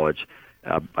of college.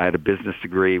 I had a business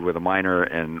degree with a minor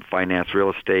in finance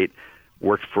real estate,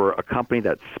 worked for a company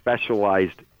that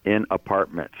specialized in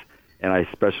apartments, and I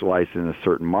specialized in a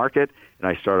certain market, and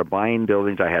I started buying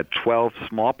buildings. I had 12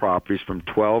 small properties from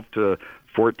 12 to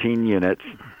 14 units,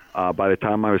 by the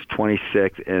time I was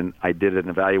 26, and I did an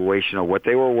evaluation of what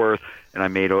they were worth, and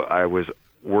I was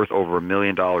worth over $1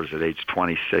 million at age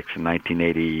 26 in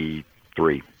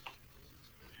 1983.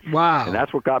 Wow. And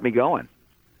that's what got me going.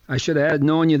 I should have had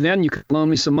known you then. You could loan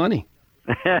me some money.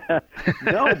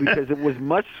 No, because it was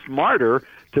much smarter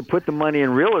to put the money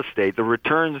in real estate. The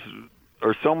returns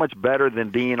are so much better than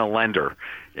being a lender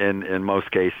in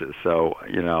most cases. So,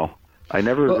 I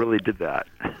never really did that.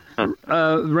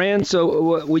 Rand,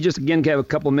 so we just again have a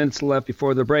couple minutes left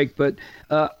before the break, but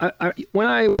when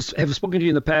I have spoken to you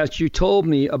in the past, you told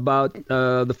me about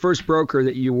the first broker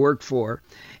that you worked for,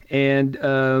 and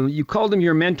you called him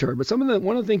your mentor. But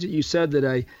one of the things that you said that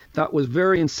I thought was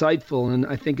very insightful and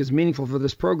I think is meaningful for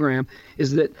this program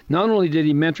is that not only did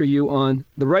he mentor you on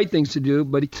the right things to do,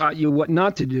 but he taught you what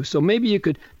not to do. So maybe you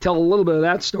could tell a little bit of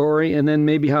that story, and then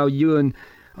maybe how you and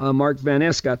Mark Van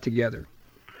Ness got together.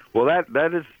 Well,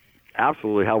 that is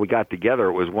absolutely how we got together.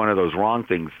 It was one of those wrong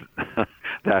things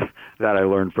that I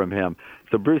learned from him.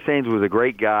 So Bruce Haynes was a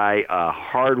great guy, a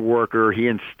hard worker. He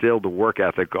instilled the work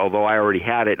ethic, although I already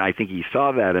had it, and I think he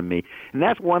saw that in me. And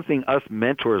that's one thing us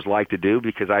mentors like to do,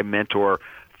 because I mentor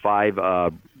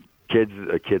 5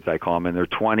 kids I call them, in their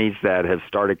 20s that have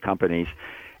started companies,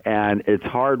 and it's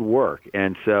hard work.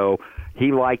 And so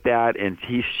he liked that, and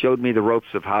he showed me the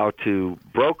ropes of how to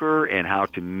broker and how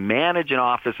to manage an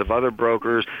office of other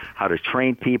brokers, how to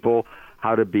train people,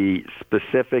 how to be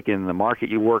specific in the market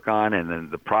you work on, and then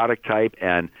the product type.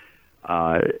 And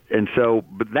so,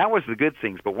 but that was the good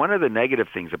things. But one of the negative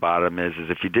things about him is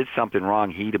if you did something wrong,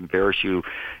 he'd embarrass you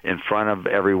in front of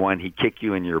everyone. He'd kick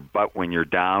you in your butt when you're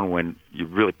down when you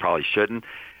really probably shouldn't.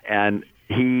 And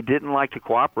he didn't like to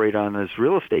cooperate on his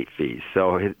real estate fees.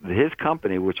 So his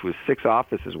company, which was 6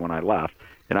 offices when I left,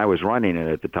 and I was running it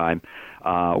at the time,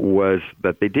 was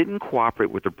that they didn't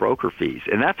cooperate with the broker fees.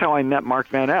 And that's how I met Mark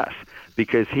Van Ness,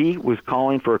 because he was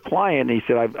calling for a client, and he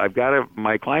said, I've got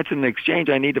my client's in the exchange.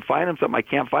 I need to find him something. I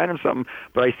can't find him something,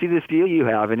 but I see this deal you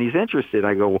have, and he's interested.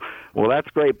 I go, well, that's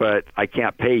great, but I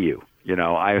can't pay you.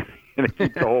 I'm going to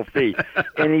keep the whole fee.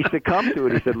 And he succumbed to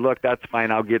it. He said, look, that's fine.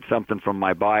 I'll get something from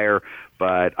my buyer,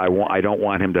 but I don't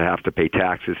want him to have to pay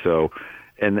taxes. So,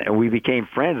 and we became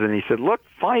friends, and he said, look,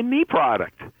 find me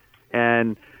product.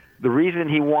 And the reason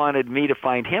he wanted me to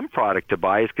find him product to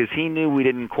buy is because he knew we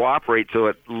didn't cooperate, so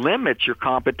it limits your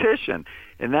competition.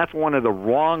 And that's one of the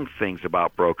wrong things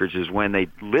about brokerage, is when they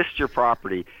list your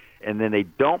property and then they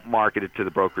don't market it to the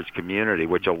brokerage community,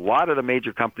 which a lot of the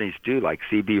major companies do, like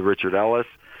CB Richard Ellis,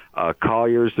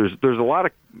 Colliers. There's a lot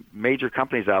of major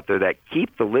companies out there that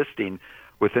keep the listing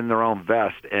within their own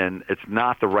vest, and it's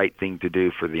not the right thing to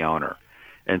do for the owner.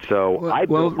 And so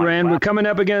Rand, we're coming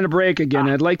up again to break again.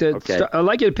 I'd like to I'd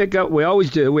like you to pick up. We always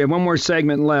do. We have one more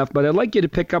segment left, but I'd like you to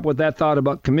pick up with that thought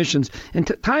about commissions and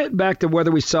to tie it back to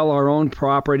whether we sell our own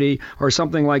property or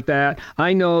something like that.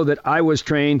 I know that I was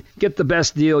trained, get the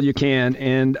best deal you can,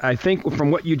 and I think from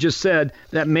what you just said,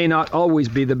 that may not always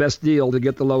be the best deal to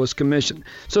get the lowest commission.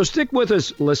 So stick with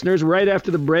us, listeners. Right after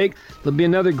the break, there'll be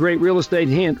another great real estate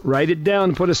hint. Write it down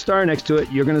and put a star next to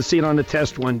it. You're going to see it on the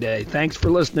test one day. Thanks for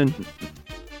listening.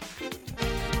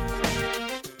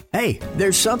 Hey,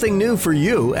 there's something new for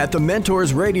you at the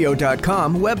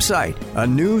mentorsradio.com website, a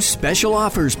new special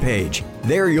offers page.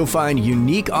 There you'll find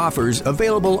unique offers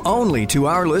available only to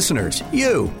our listeners,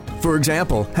 you. For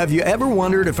example, have you ever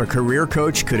wondered if a career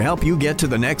coach could help you get to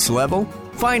the next level?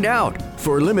 Find out.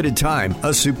 For a limited time,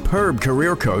 a superb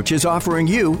career coach is offering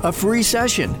you a free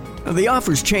session. The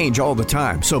offers change all the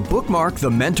time, so bookmark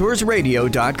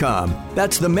thementorsradio.com.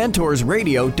 That's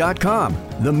thementorsradio.com.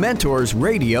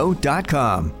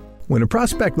 thementorsradio.com. When a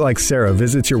prospect like Sarah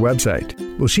visits your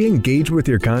website, will she engage with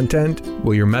your content?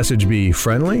 Will your message be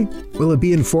friendly? Will it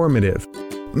be informative?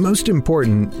 Most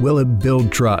important, will it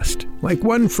build trust, like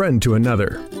one friend to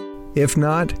another? If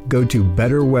not, go to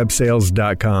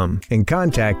betterwebsales.com and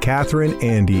contact Catherine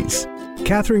Andes.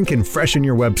 Catherine can freshen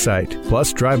your website,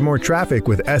 plus drive more traffic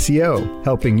with SEO,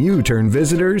 helping you turn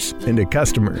visitors into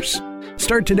customers.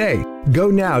 Start today. Go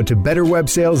now to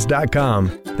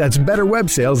betterwebsales.com. That's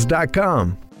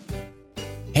betterwebsales.com.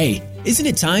 Hey, isn't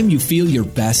it time you feel your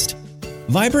best?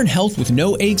 Vibrant health with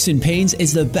no aches and pains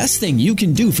is the best thing you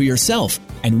can do for yourself,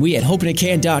 and we at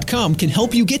HopeItCan.com can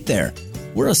help you get there.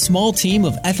 We're a small team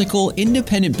of ethical,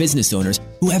 independent business owners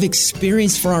who have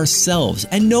experienced for ourselves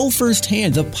and know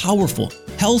firsthand the powerful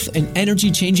health and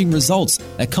energy-changing results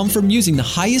that come from using the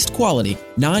highest quality,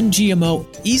 non-GMO,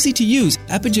 easy-to-use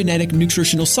epigenetic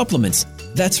nutritional supplements.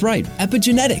 That's right,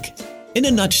 epigenetic. In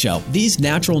a nutshell, these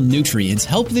natural nutrients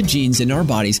help the genes in our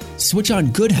bodies switch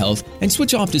on good health and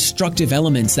switch off destructive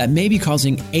elements that may be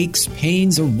causing aches,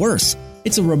 pains, or worse.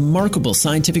 It's a remarkable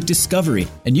scientific discovery,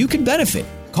 and you can benefit.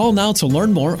 Call now to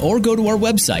learn more or go to our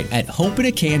website at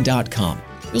hopeinacan.com.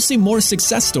 You'll see more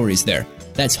success stories there.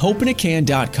 That's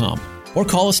hopeinacan.com. Or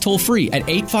call us toll-free at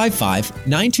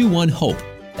 855-921-HOPE.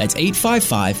 That's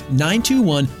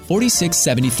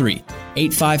 855-921-4673.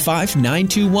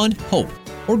 855-921-HOPE.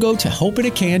 Or go to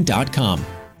hopeinacan.com.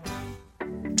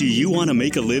 Do you want to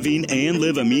make a living and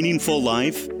live a meaningful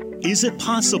life? Is it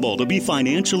possible to be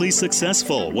financially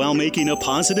successful while making a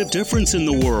positive difference in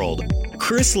the world?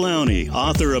 Chris Lowney,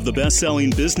 author of the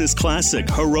best-selling business classic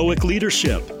Heroic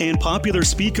Leadership and popular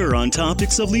speaker on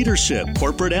topics of leadership,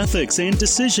 corporate ethics, and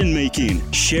decision-making,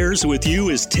 shares with you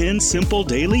his 10 simple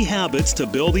daily habits to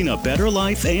building a better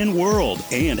life and world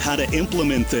and how to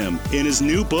implement them in his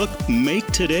new book, Make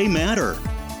Today Matter.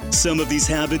 Some of these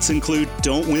habits include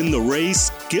don't win the race,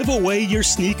 give away your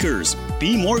sneakers,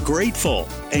 be more grateful,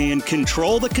 and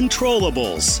control the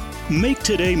controllables. Make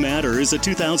Today Matter is a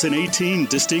 2018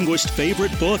 Distinguished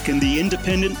Favorite Book in the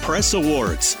Independent Press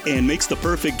Awards and makes the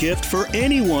perfect gift for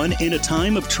anyone in a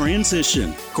time of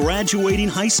transition, graduating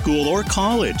high school or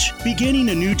college,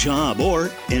 beginning a new job,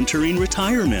 or entering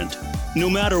retirement. No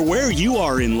matter where you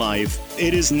are in life,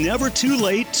 it is never too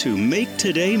late to make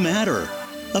today matter.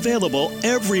 Available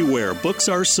everywhere books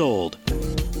are sold.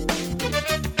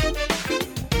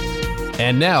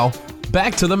 And now,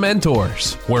 back to the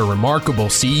Mentors, where remarkable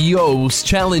CEOs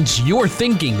challenge your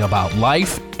thinking about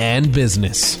life and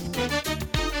business.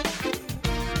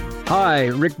 Hi,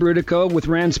 Rick Brutocao with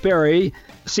Rand Sperry,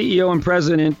 CEO and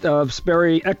President of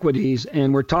Sperry Equities,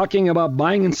 and we're talking about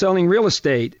buying and selling real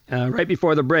estate right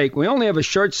before the break. We only have a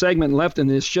short segment left in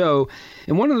this show,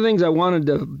 and one of the things I wanted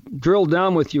to drill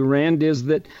down with you, Rand, is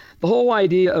that the whole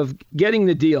idea of getting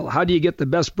the deal. How do you get the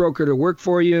best broker to work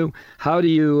for you? How do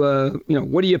you,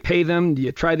 what do you pay them? Do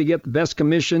you try to get the best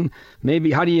commission?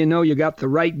 Maybe how do you know you got the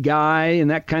right guy and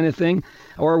that kind of thing?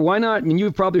 Or why not? And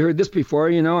you've probably heard this before.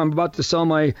 I'm about to sell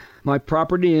my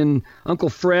property, and Uncle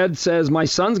Fred says, my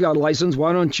son's got a license.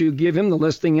 Why don't you give him the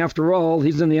listing? After all,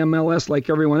 he's in the MLS like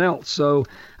everyone else. So,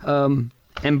 and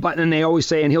they always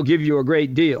say, and he'll give you a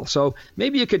great deal. So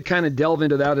maybe you could kind of delve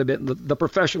into that a bit, the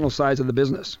professional sides of the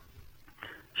business.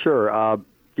 Sure.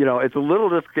 It's a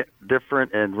little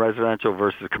different in residential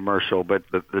versus commercial, but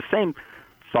the same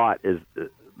thought is the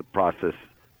process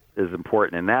is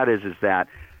important, and that is that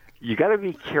you got to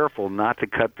be careful not to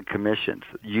cut the commissions.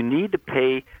 You need to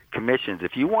pay commissions.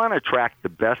 If you want to attract the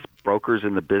best brokers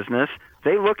in the business,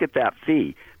 they look at that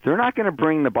fee. They're not going to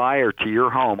bring the buyer to your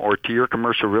home or to your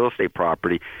commercial real estate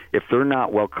property if they're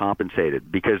not well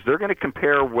compensated, because they're going to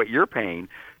compare what you're paying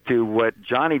to what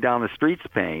Johnny down the street's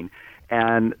paying,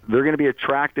 and they're going to be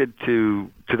attracted to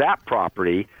that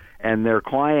property, and their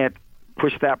client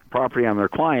push that property on their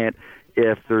client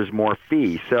if there's more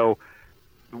fee. So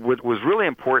what was really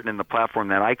important in the platform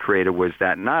that I created was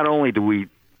that not only do we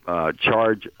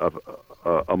charge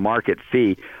a market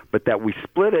fee, but that we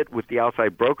split it with the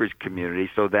outside brokerage community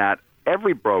so that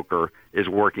every broker is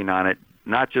working on it,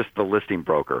 not just the listing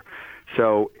broker.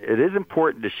 So it is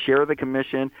important to share the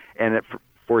commission and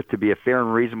for it to be a fair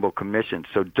and reasonable commission.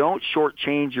 So don't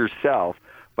shortchange yourself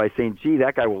by saying, gee,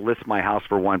 that guy will list my house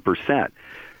for 1%.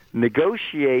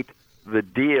 Negotiate the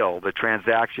deal, the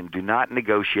transaction. Do not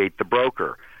negotiate the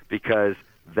broker, because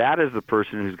that is the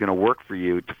person who's going to work for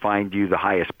you to find you the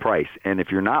highest price. And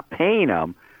if you're not paying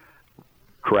him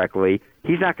correctly,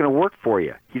 he's not going to work for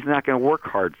you. He's not going to work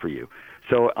hard for you.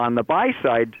 So on the buy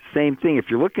side, same thing. If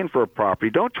you're looking for a property,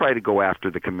 don't try to go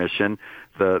after the commission,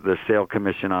 the sale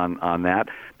commission on that,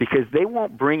 because they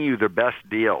won't bring you the best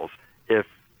deals if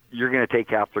you're going to take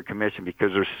half their commission,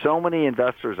 because there's so many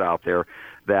investors out there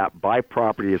that buy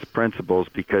property as principals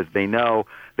because they know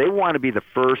they want to be the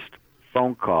first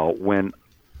phone call. When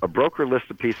a broker lists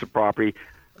a piece of property,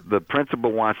 the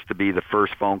principal wants to be the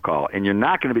first phone call, and you're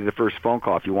not going to be the first phone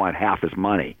call if you want half his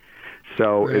money.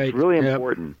 So right. It's really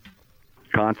important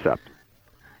concept.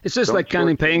 It's just like kind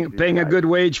of paying a good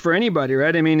wage for anybody,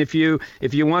 right? I mean, if you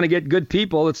want to get good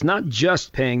people, it's not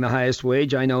just paying the highest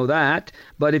wage. I know that,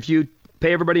 but if you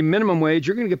pay everybody minimum wage,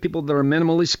 you're going to get people that are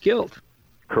minimally skilled.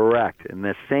 Correct, and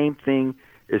the same thing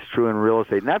is true in real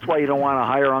estate, and that's why you don't want to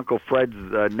hire Uncle Fred's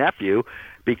nephew,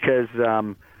 because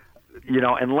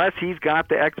unless he's got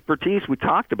the expertise we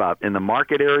talked about in the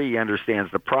market area, he understands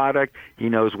the product, he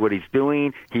knows what he's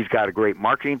doing, he's got a great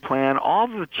marketing plan, all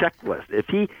of the checklist.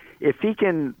 If he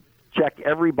can check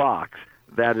every box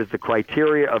that is the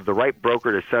criteria of the right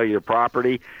broker to sell your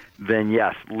property, then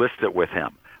yes, list it with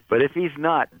him. But if he's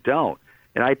not, don't.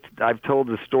 And I've told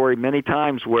the story many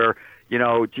times where,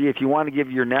 gee, if you want to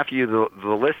give your nephew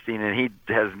the listing and he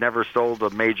has never sold a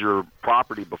major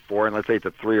property before, and let's say it's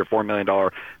a $3 or $4 million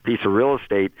piece of real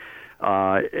estate,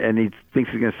 and he thinks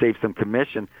he's going to save some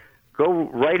commission, go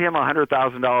write him a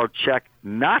 $100,000 check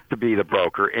not to be the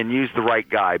broker and use the right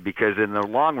guy, because in the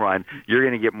long run, you're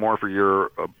going to get more for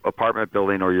your apartment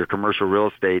building or your commercial real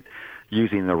estate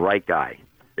using the right guy.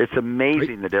 It's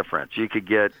amazing the difference. You could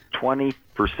get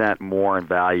 20% more in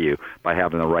value by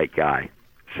having the right guy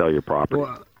sell your property.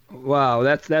 Wow,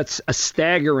 that's a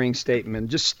staggering statement,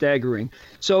 just staggering.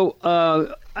 So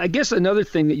I guess another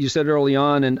thing that you said early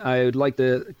on, and I would like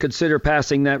to consider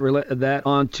passing that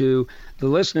on to the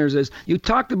listeners, is you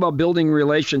talked about building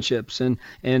relationships and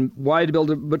why to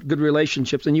build good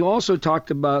relationships, and you also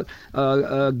talked about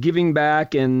giving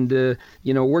back and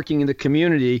working in the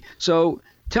community. So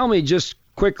tell me just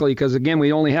quickly, because again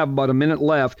we only have about a minute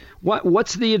left,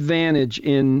 what's the advantage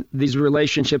in these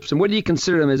relationships, and what do you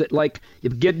consider them? Is it like you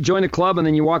join a club and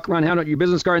then you walk around, hand out your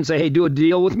business card and say, hey, do a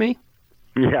deal with me?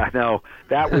 Yeah, no,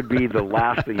 that would be the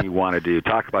last thing you want to do.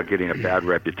 Talk about getting a bad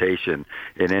reputation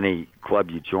in any club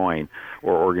you join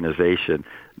or organization.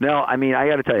 No, I mean, I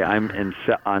got to tell you, I'm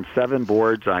on 7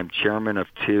 boards. I'm chairman of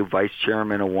 2, vice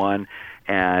chairman of 1,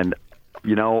 and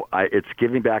it's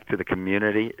giving back to the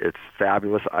community. It's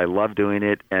fabulous. I love doing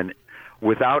it. And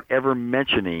without ever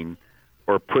mentioning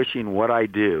or pushing what I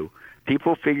do,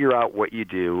 people figure out what you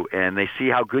do, and they see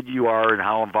how good you are and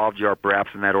how involved you are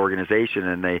perhaps in that organization,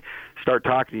 and they start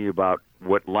talking to you about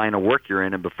what line of work you're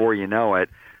in, and before you know it,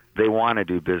 they want to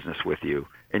do business with you.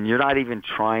 And you're not even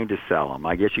trying to sell them.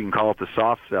 I guess you can call it the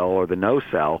soft sell or the no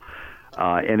sell,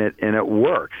 and it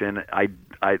works. And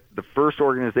the first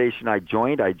organization I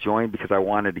joined because I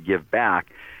wanted to give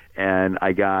back, and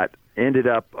I ended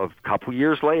up a couple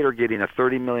years later getting a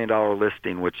 $30 million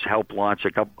listing, which helped launch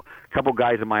a couple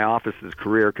guys in my office's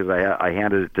career, because I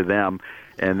handed it to them,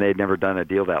 and they'd never done a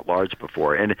deal that large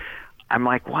before. And I'm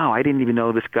like, wow, I didn't even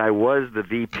know this guy was the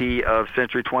VP of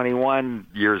Century 21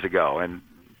 years ago, and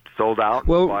sold out and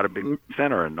bought a big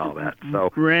center and all that. So,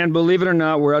 Rand, believe it or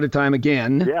not, we're out of time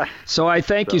again. Yeah. So I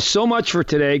thank you so much for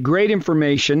today. Great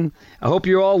information. I hope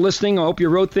you're all listening. I hope you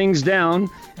wrote things down.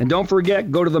 And don't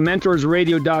forget, go to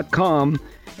thementorsradio.com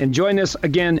and join us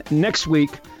again next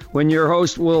week when your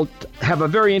host will have a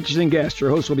very interesting guest. Your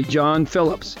host will be John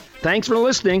Phillips. Thanks for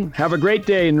listening. Have a great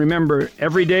day. And remember,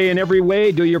 every day in every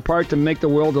way, do your part to make the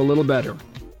world a little better.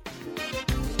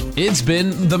 It's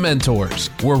been The Mentors,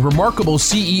 where remarkable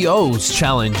CEOs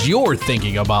challenge your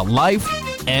thinking about life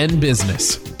and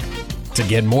business. To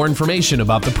get more information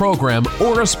about the program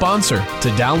or a sponsor, to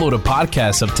download a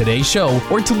podcast of today's show,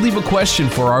 or to leave a question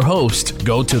for our host,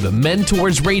 go to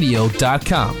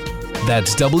thementorsradio.com.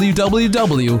 That's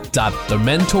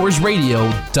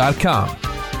www.thementorsradio.com.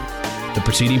 The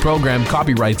preceding program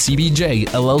copyright CBJ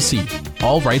LLC.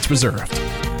 All rights reserved.